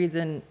 the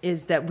reason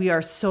is that we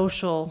are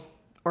social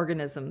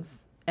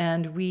organisms,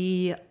 and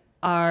we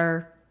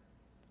are,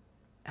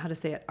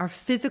 our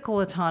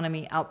physical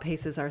autonomy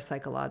outpaces our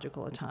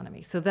psychological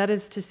autonomy. So that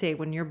is to say,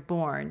 when you're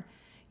born,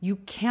 you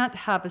can't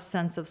have a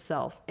sense of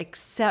self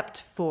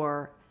except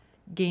for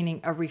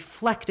gaining a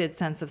reflected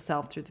sense of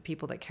self through the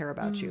people that care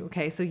about you.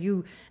 Okay. So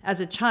you, as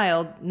a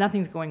child,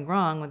 nothing's going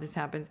wrong when this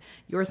happens.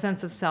 Your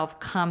sense of self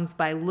comes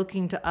by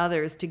looking to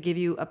others to give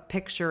you a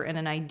picture and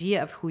an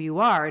idea of who you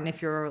are. And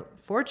if you're a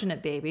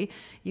fortunate baby,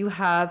 you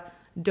have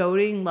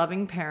doting,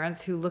 loving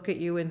parents who look at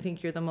you and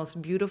think you're the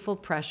most beautiful,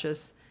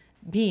 precious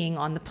being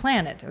on the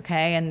planet.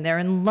 Okay. And they're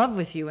in love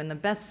with you in the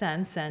best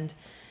sense. And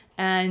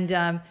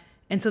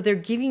so they're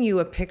giving you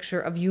a picture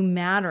of you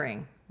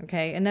mattering.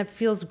 Okay. And that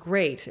feels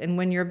great. And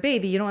when you're a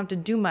baby, you don't have to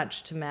do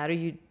much to matter.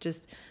 You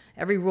just,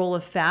 every roll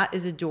of fat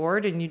is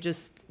adored, and you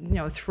just,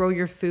 throw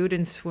your food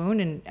and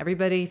swoon, and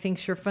everybody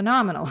thinks you're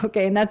phenomenal.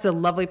 Okay. And that's a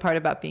lovely part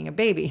about being a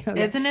baby.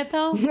 Okay? Isn't it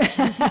though?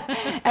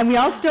 And we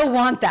all still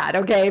want that.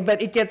 Okay. But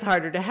it gets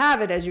harder to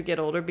have it as you get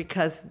older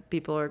because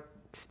people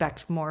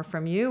expect more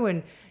from you,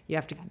 and you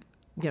have to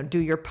do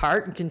your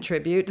part and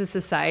contribute to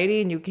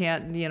society, and you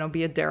can't,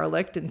 be a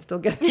derelict and still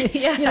get,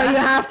 you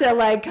have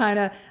to kind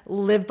of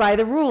live by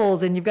the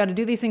rules, and you've got to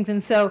do these things.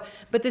 And so,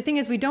 but the thing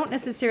is, we don't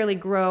necessarily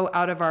grow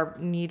out of our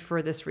need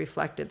for this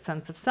reflected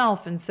sense of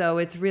self. And so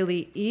it's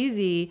really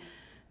easy,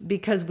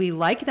 because we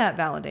like that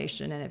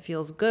validation and it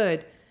feels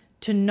good,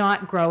 to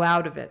not grow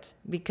out of it,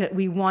 because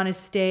we want to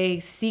stay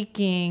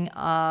seeking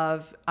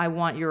of, I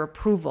want your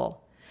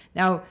approval.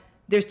 Now,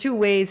 there's two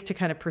ways to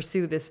kind of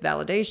pursue this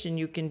validation.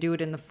 You can do it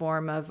in the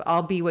form of,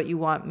 I'll be what you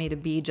want me to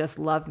be, just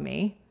love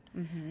me.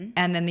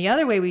 And then the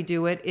other way we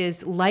do it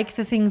is like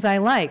the things I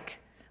like.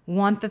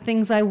 want the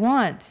things I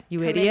want,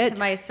 you idiot. Into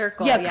my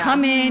circle. Yeah,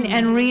 come in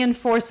and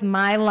reinforce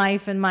my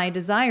life and my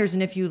desires.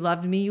 And if you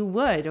loved me, you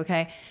would.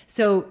 Okay.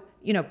 So,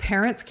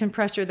 parents can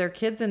pressure their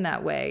kids in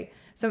that way.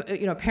 So,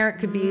 a parent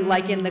could be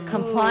like in the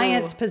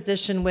compliant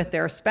position with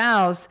their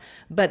spouse,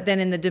 but then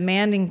in the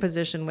demanding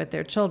position with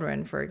their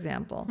children, for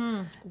example.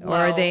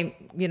 Or they,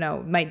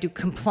 might do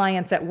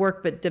compliance at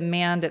work, but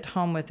demand at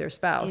home with their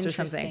spouse or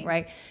something,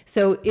 right?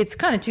 So it's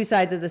kind of two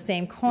sides of the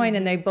same coin,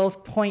 and they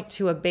both point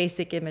to a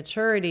basic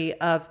immaturity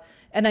of,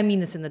 and I mean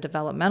this in the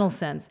developmental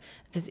sense,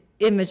 this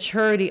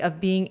immaturity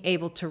of being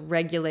able to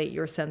regulate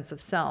your sense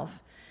of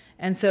self.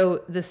 And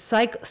so the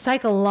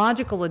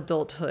psychological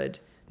adulthood,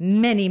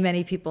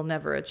 many people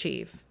never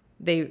achieve.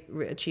 They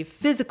achieve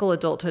physical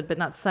adulthood, but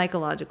not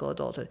psychological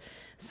adulthood.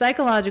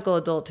 Psychological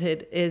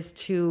adulthood is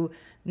to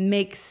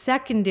make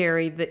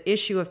secondary the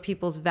issue of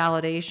people's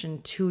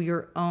validation to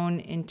your own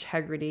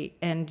integrity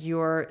and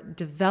your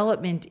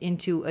development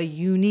into a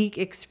unique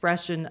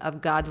expression of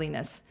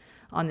godliness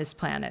on this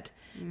planet.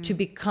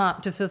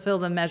 To fulfill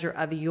the measure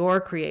of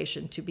your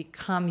creation, to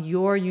become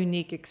your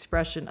unique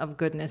expression of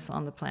goodness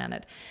on the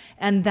planet.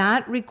 And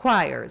that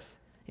requires,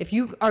 if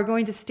you are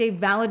going to stay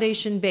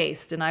validation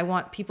based, and I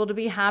want people to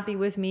be happy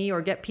with me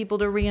or get people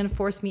to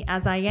reinforce me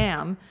as I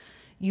am,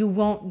 you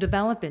won't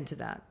develop into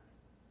that.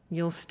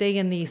 You'll stay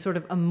in the sort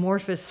of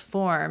amorphous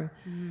form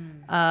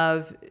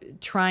of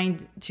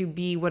trying to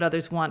be what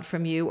others want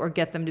from you or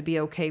get them to be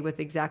okay with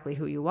exactly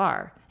who you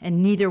are.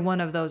 And neither one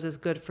of those is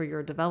good for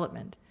your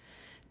development.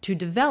 To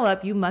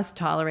develop, you must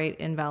tolerate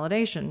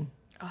invalidation.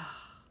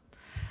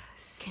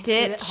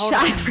 Stitch.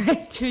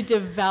 To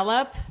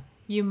develop,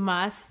 you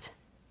must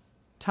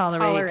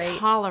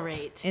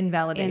tolerate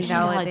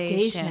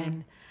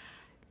invalidation.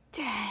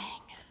 Dang.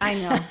 I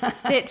know.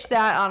 Stitch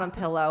that on a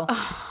pillow,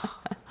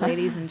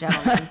 ladies and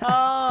gentlemen.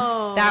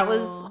 That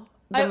was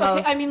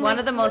one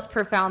of the most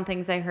profound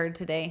things I heard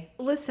today.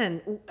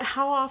 Listen,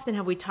 how often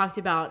have we talked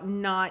about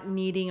not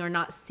needing or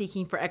not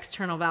seeking for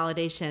external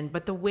validation?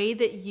 But the way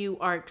that you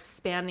are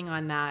expanding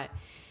on that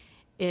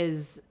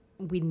is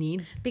we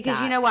need because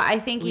that. You know what? I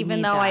think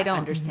even though I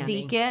don't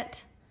seek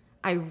it,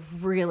 I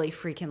really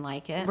freaking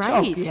like it. Right.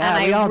 Oh, yeah,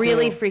 and I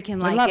really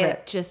freaking like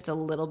it just a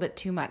little bit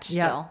too much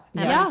still.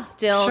 And I'm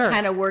still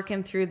kind of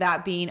working through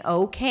that being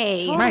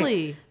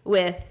okay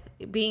with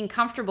being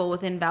comfortable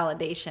with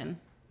invalidation.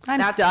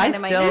 I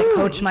still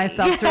coach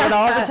myself through it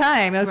all the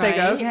time. I was like,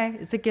 okay,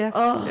 it's a gift.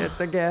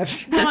 It's a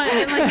gift. No,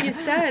 and like you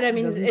said, I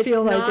mean, it's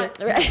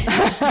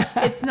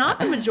not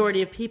the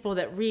majority of people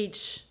that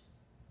reach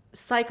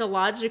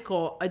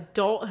psychological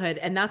adulthood,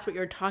 and that's what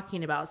you're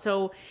talking about.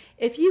 So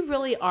if you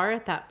really are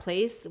at that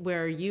place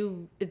where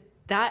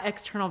that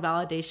external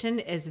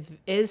validation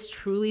is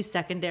truly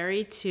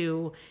secondary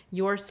to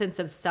your sense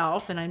of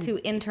self, and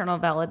to internal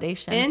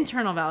validation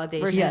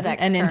versus external.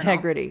 And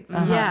integrity.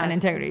 Yes. And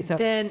integrity. So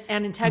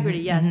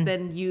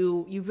then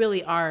you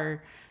really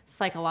are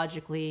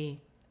psychologically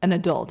an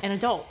adult.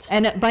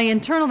 And by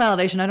internal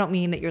validation, I don't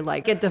mean that you're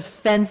like a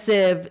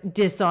defensive,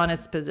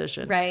 dishonest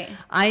position. Right.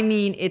 I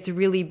mean, it's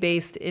really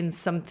based in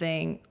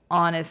something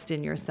honest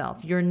in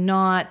yourself. You're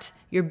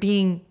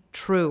being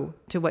true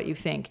to what you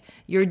think.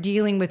 You're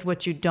dealing with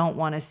what you don't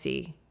want to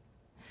see.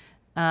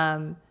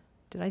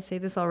 Did I say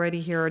this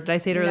already here, or did I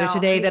say it earlier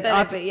today?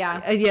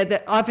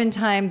 That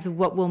oftentimes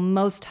what will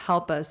most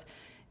help us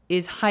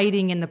is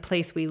hiding in the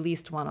place we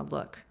least want to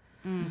look,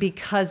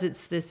 because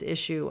it's this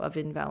issue of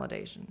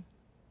invalidation.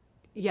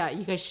 Yeah,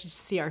 you guys should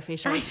see our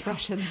facial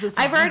expressions.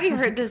 I've already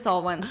heard this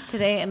all once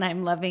today, and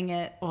I'm loving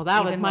it. Well,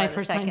 that was my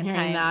first time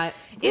hearing that.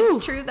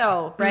 It's true,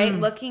 though, right?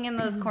 Looking in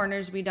those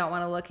corners we don't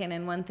want to look in.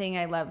 And one thing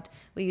I loved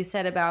what you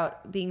said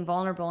about being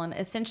vulnerable and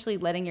essentially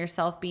letting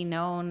yourself be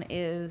known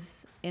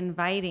is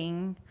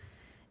inviting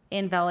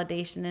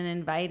invalidation and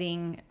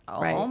inviting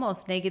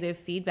almost negative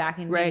feedback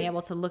and being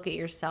able to look at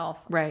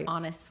yourself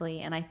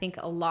honestly. And I think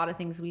a lot of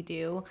things we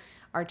do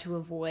are to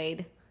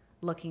avoid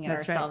looking at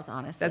ourselves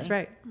honestly. That's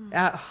right.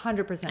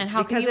 100%. And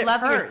how can you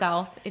love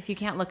yourself if you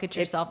can't look at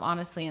yourself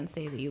honestly and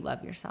say that you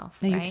love yourself?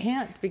 No, you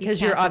can't,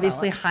 because you're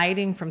obviously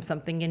hiding from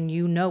something, and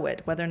you know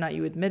it. Whether or not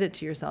you admit it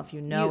to yourself,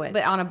 you know it.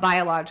 But on a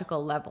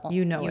biological level,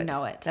 you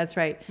know it. That's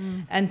right.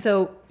 And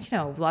so,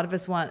 a lot of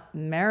us want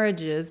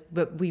marriages,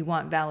 but we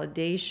want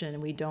validation.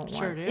 We don't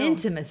want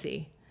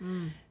intimacy.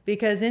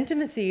 Because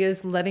intimacy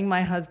is letting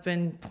my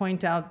husband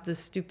point out the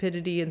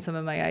stupidity in some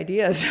of my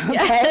ideas.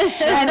 Okay?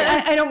 And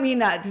I don't mean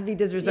that to be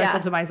disrespectful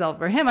to myself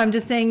or him. I'm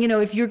just saying,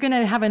 if you're going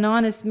to have an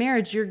honest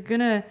marriage, you're going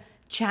to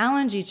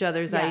challenge each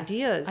other's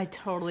ideas. I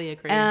totally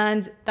agree.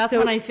 And that's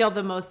when I feel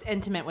the most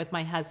intimate with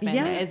my husband,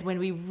 is when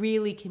we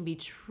really can be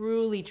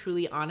truly,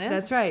 truly honest.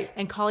 That's right.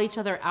 And call each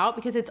other out,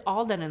 because it's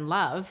all done in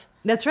love.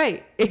 That's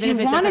right. If you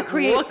want to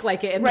create, look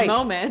like it in the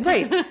moment.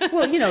 Right.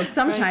 Well,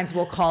 sometimes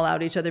we'll call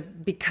out each other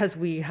because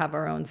we have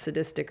our own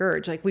sadistic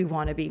urge. Like, we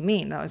want to be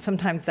mean.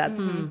 Sometimes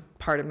that's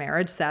part of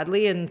marriage,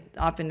 sadly, and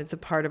often it's a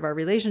part of our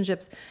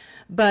relationships.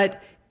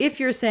 But if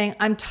you're saying,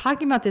 I'm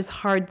talking about this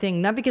hard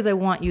thing, not because I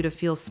want you to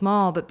feel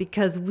small, but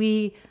because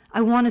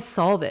I want to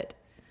solve it.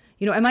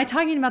 am I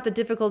talking about the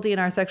difficulty in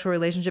our sexual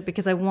relationship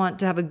because I want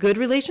to have a good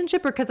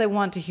relationship or because I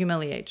want to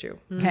humiliate you?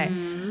 Okay.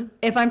 Mm-hmm.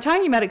 If I'm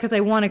talking about it because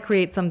I want to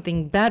create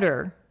something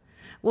better,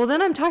 well,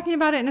 then I'm talking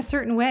about it in a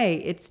certain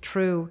way. It's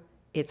true.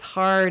 It's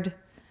hard.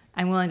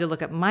 I'm willing to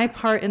look at my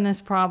part in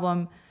this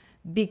problem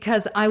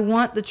because I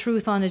want the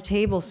truth on the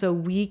table so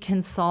we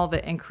can solve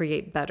it and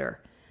create better.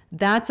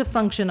 That's a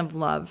function of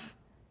love,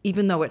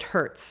 even though it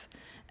hurts.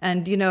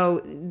 And,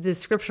 the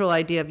scriptural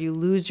idea of you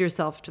lose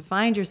yourself to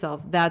find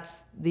yourself,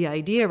 that's the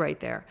idea right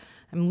there.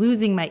 I'm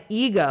losing my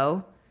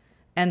ego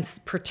and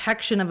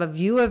protection of a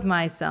view of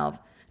myself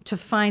to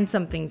find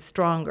something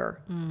stronger,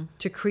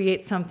 to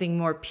create something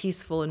more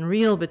peaceful and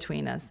real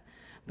between us.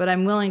 But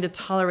I'm willing to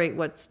tolerate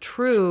what's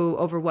true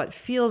over what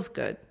feels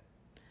good.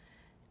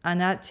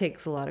 And that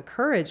takes a lot of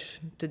courage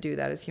to do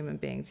that as human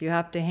beings. You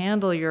have to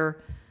handle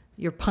your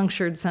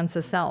punctured sense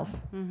of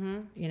self,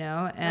 and you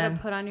gotta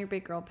put on your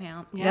big girl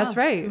pants. Yeah. That's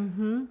right.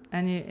 Mm-hmm.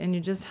 And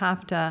you just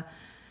have to,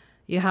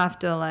 a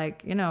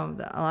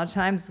lot of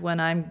times when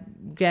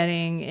I'm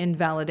getting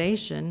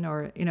invalidation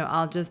or,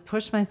 I'll just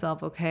push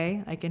myself.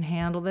 Okay, I can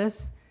handle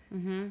this.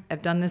 Mm-hmm.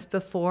 I've done this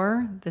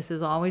before. This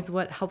is always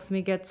what helps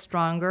me get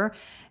stronger.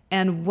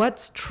 And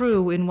what's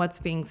true in what's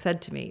being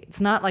said to me. It's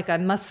not like I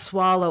must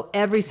swallow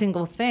every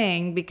single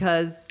thing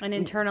because... An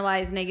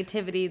internalized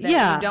negativity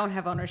that you don't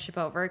have ownership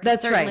over.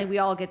 That's certainly right. we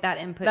all get that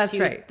input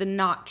the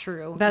not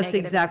true. That's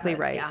exactly inputs.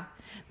 right. Yeah.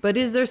 But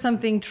is there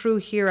something true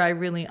here I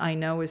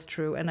know is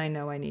true and I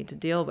know I need to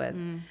deal with?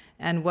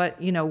 And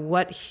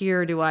what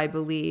here do I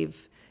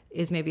believe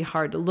is maybe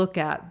hard to look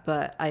at,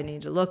 but I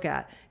need to look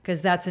at?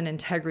 Because that's an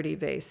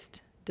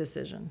integrity-based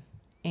decision.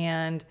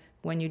 And...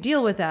 when you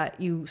deal with that,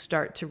 you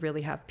start to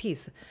really have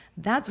peace.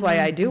 That's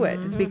why I do it.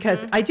 It's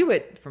because I do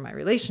it for my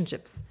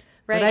relationships.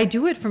 Right. But I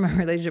do it for my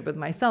relationship with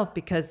myself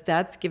because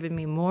that's given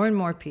me more and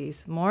more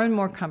peace, more and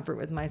more comfort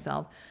with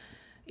myself.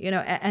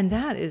 And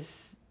that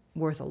is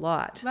worth a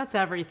lot. That's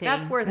everything.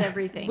 That's worth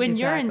everything. When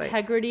your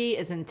integrity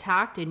is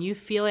intact and you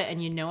feel it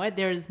and you know it,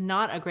 there's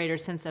not a greater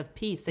sense of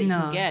peace that you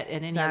can get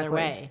in any other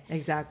way.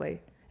 Exactly.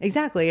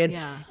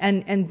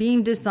 And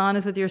being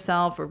dishonest with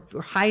yourself or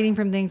hiding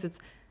from things, it's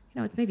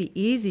maybe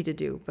easy to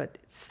do, but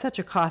it's such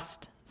a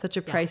cost, such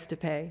a price to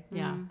pay.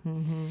 Yeah.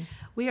 Mm-hmm.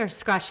 We are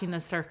scratching the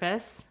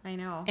surface. I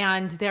know.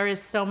 And there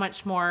is so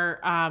much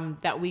more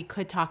that we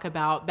could talk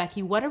about.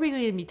 Becky, what are we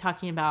going to be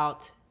talking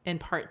about in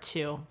part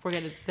 2? We're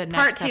going to the next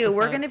part 2. Episode.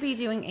 We're going to be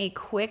doing a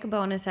quick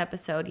bonus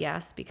episode.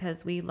 Yes,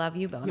 because we love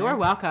you, bonus. You're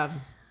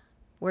welcome.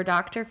 Where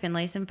Dr.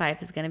 Finlayson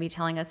Fife is going to be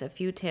telling us a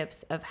few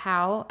tips of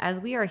how, as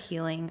we are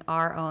healing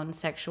our own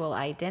sexual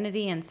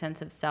identity and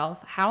sense of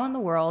self, how in the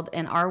world,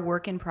 in our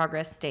work in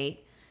progress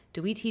state,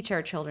 do we teach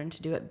our children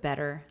to do it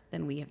better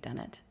than we have done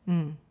it?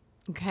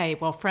 Okay,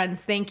 well,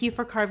 friends, thank you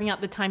for carving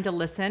out the time to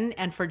listen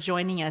and for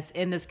joining us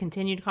in this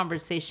continued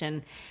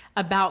conversation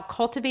about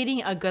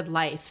cultivating a good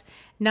life.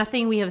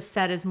 Nothing we have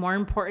said is more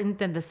important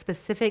than the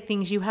specific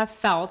things you have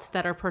felt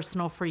that are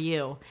personal for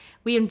you.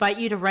 We invite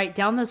you to write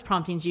down those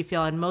promptings you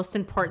feel and, most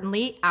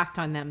importantly, act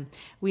on them.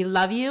 We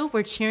love you,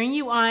 we're cheering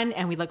you on,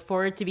 and we look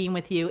forward to being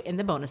with you in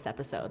the bonus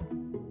episode.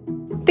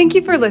 Thank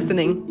you for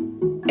listening.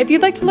 If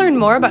you'd like to learn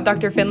more about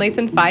Dr.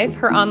 Finlayson Fife,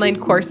 her online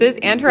courses,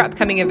 and her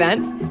upcoming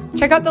events,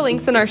 check out the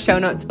links in our show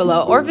notes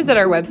below or visit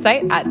our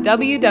website at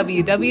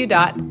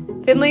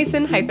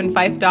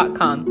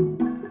www.finlayson-fife.com.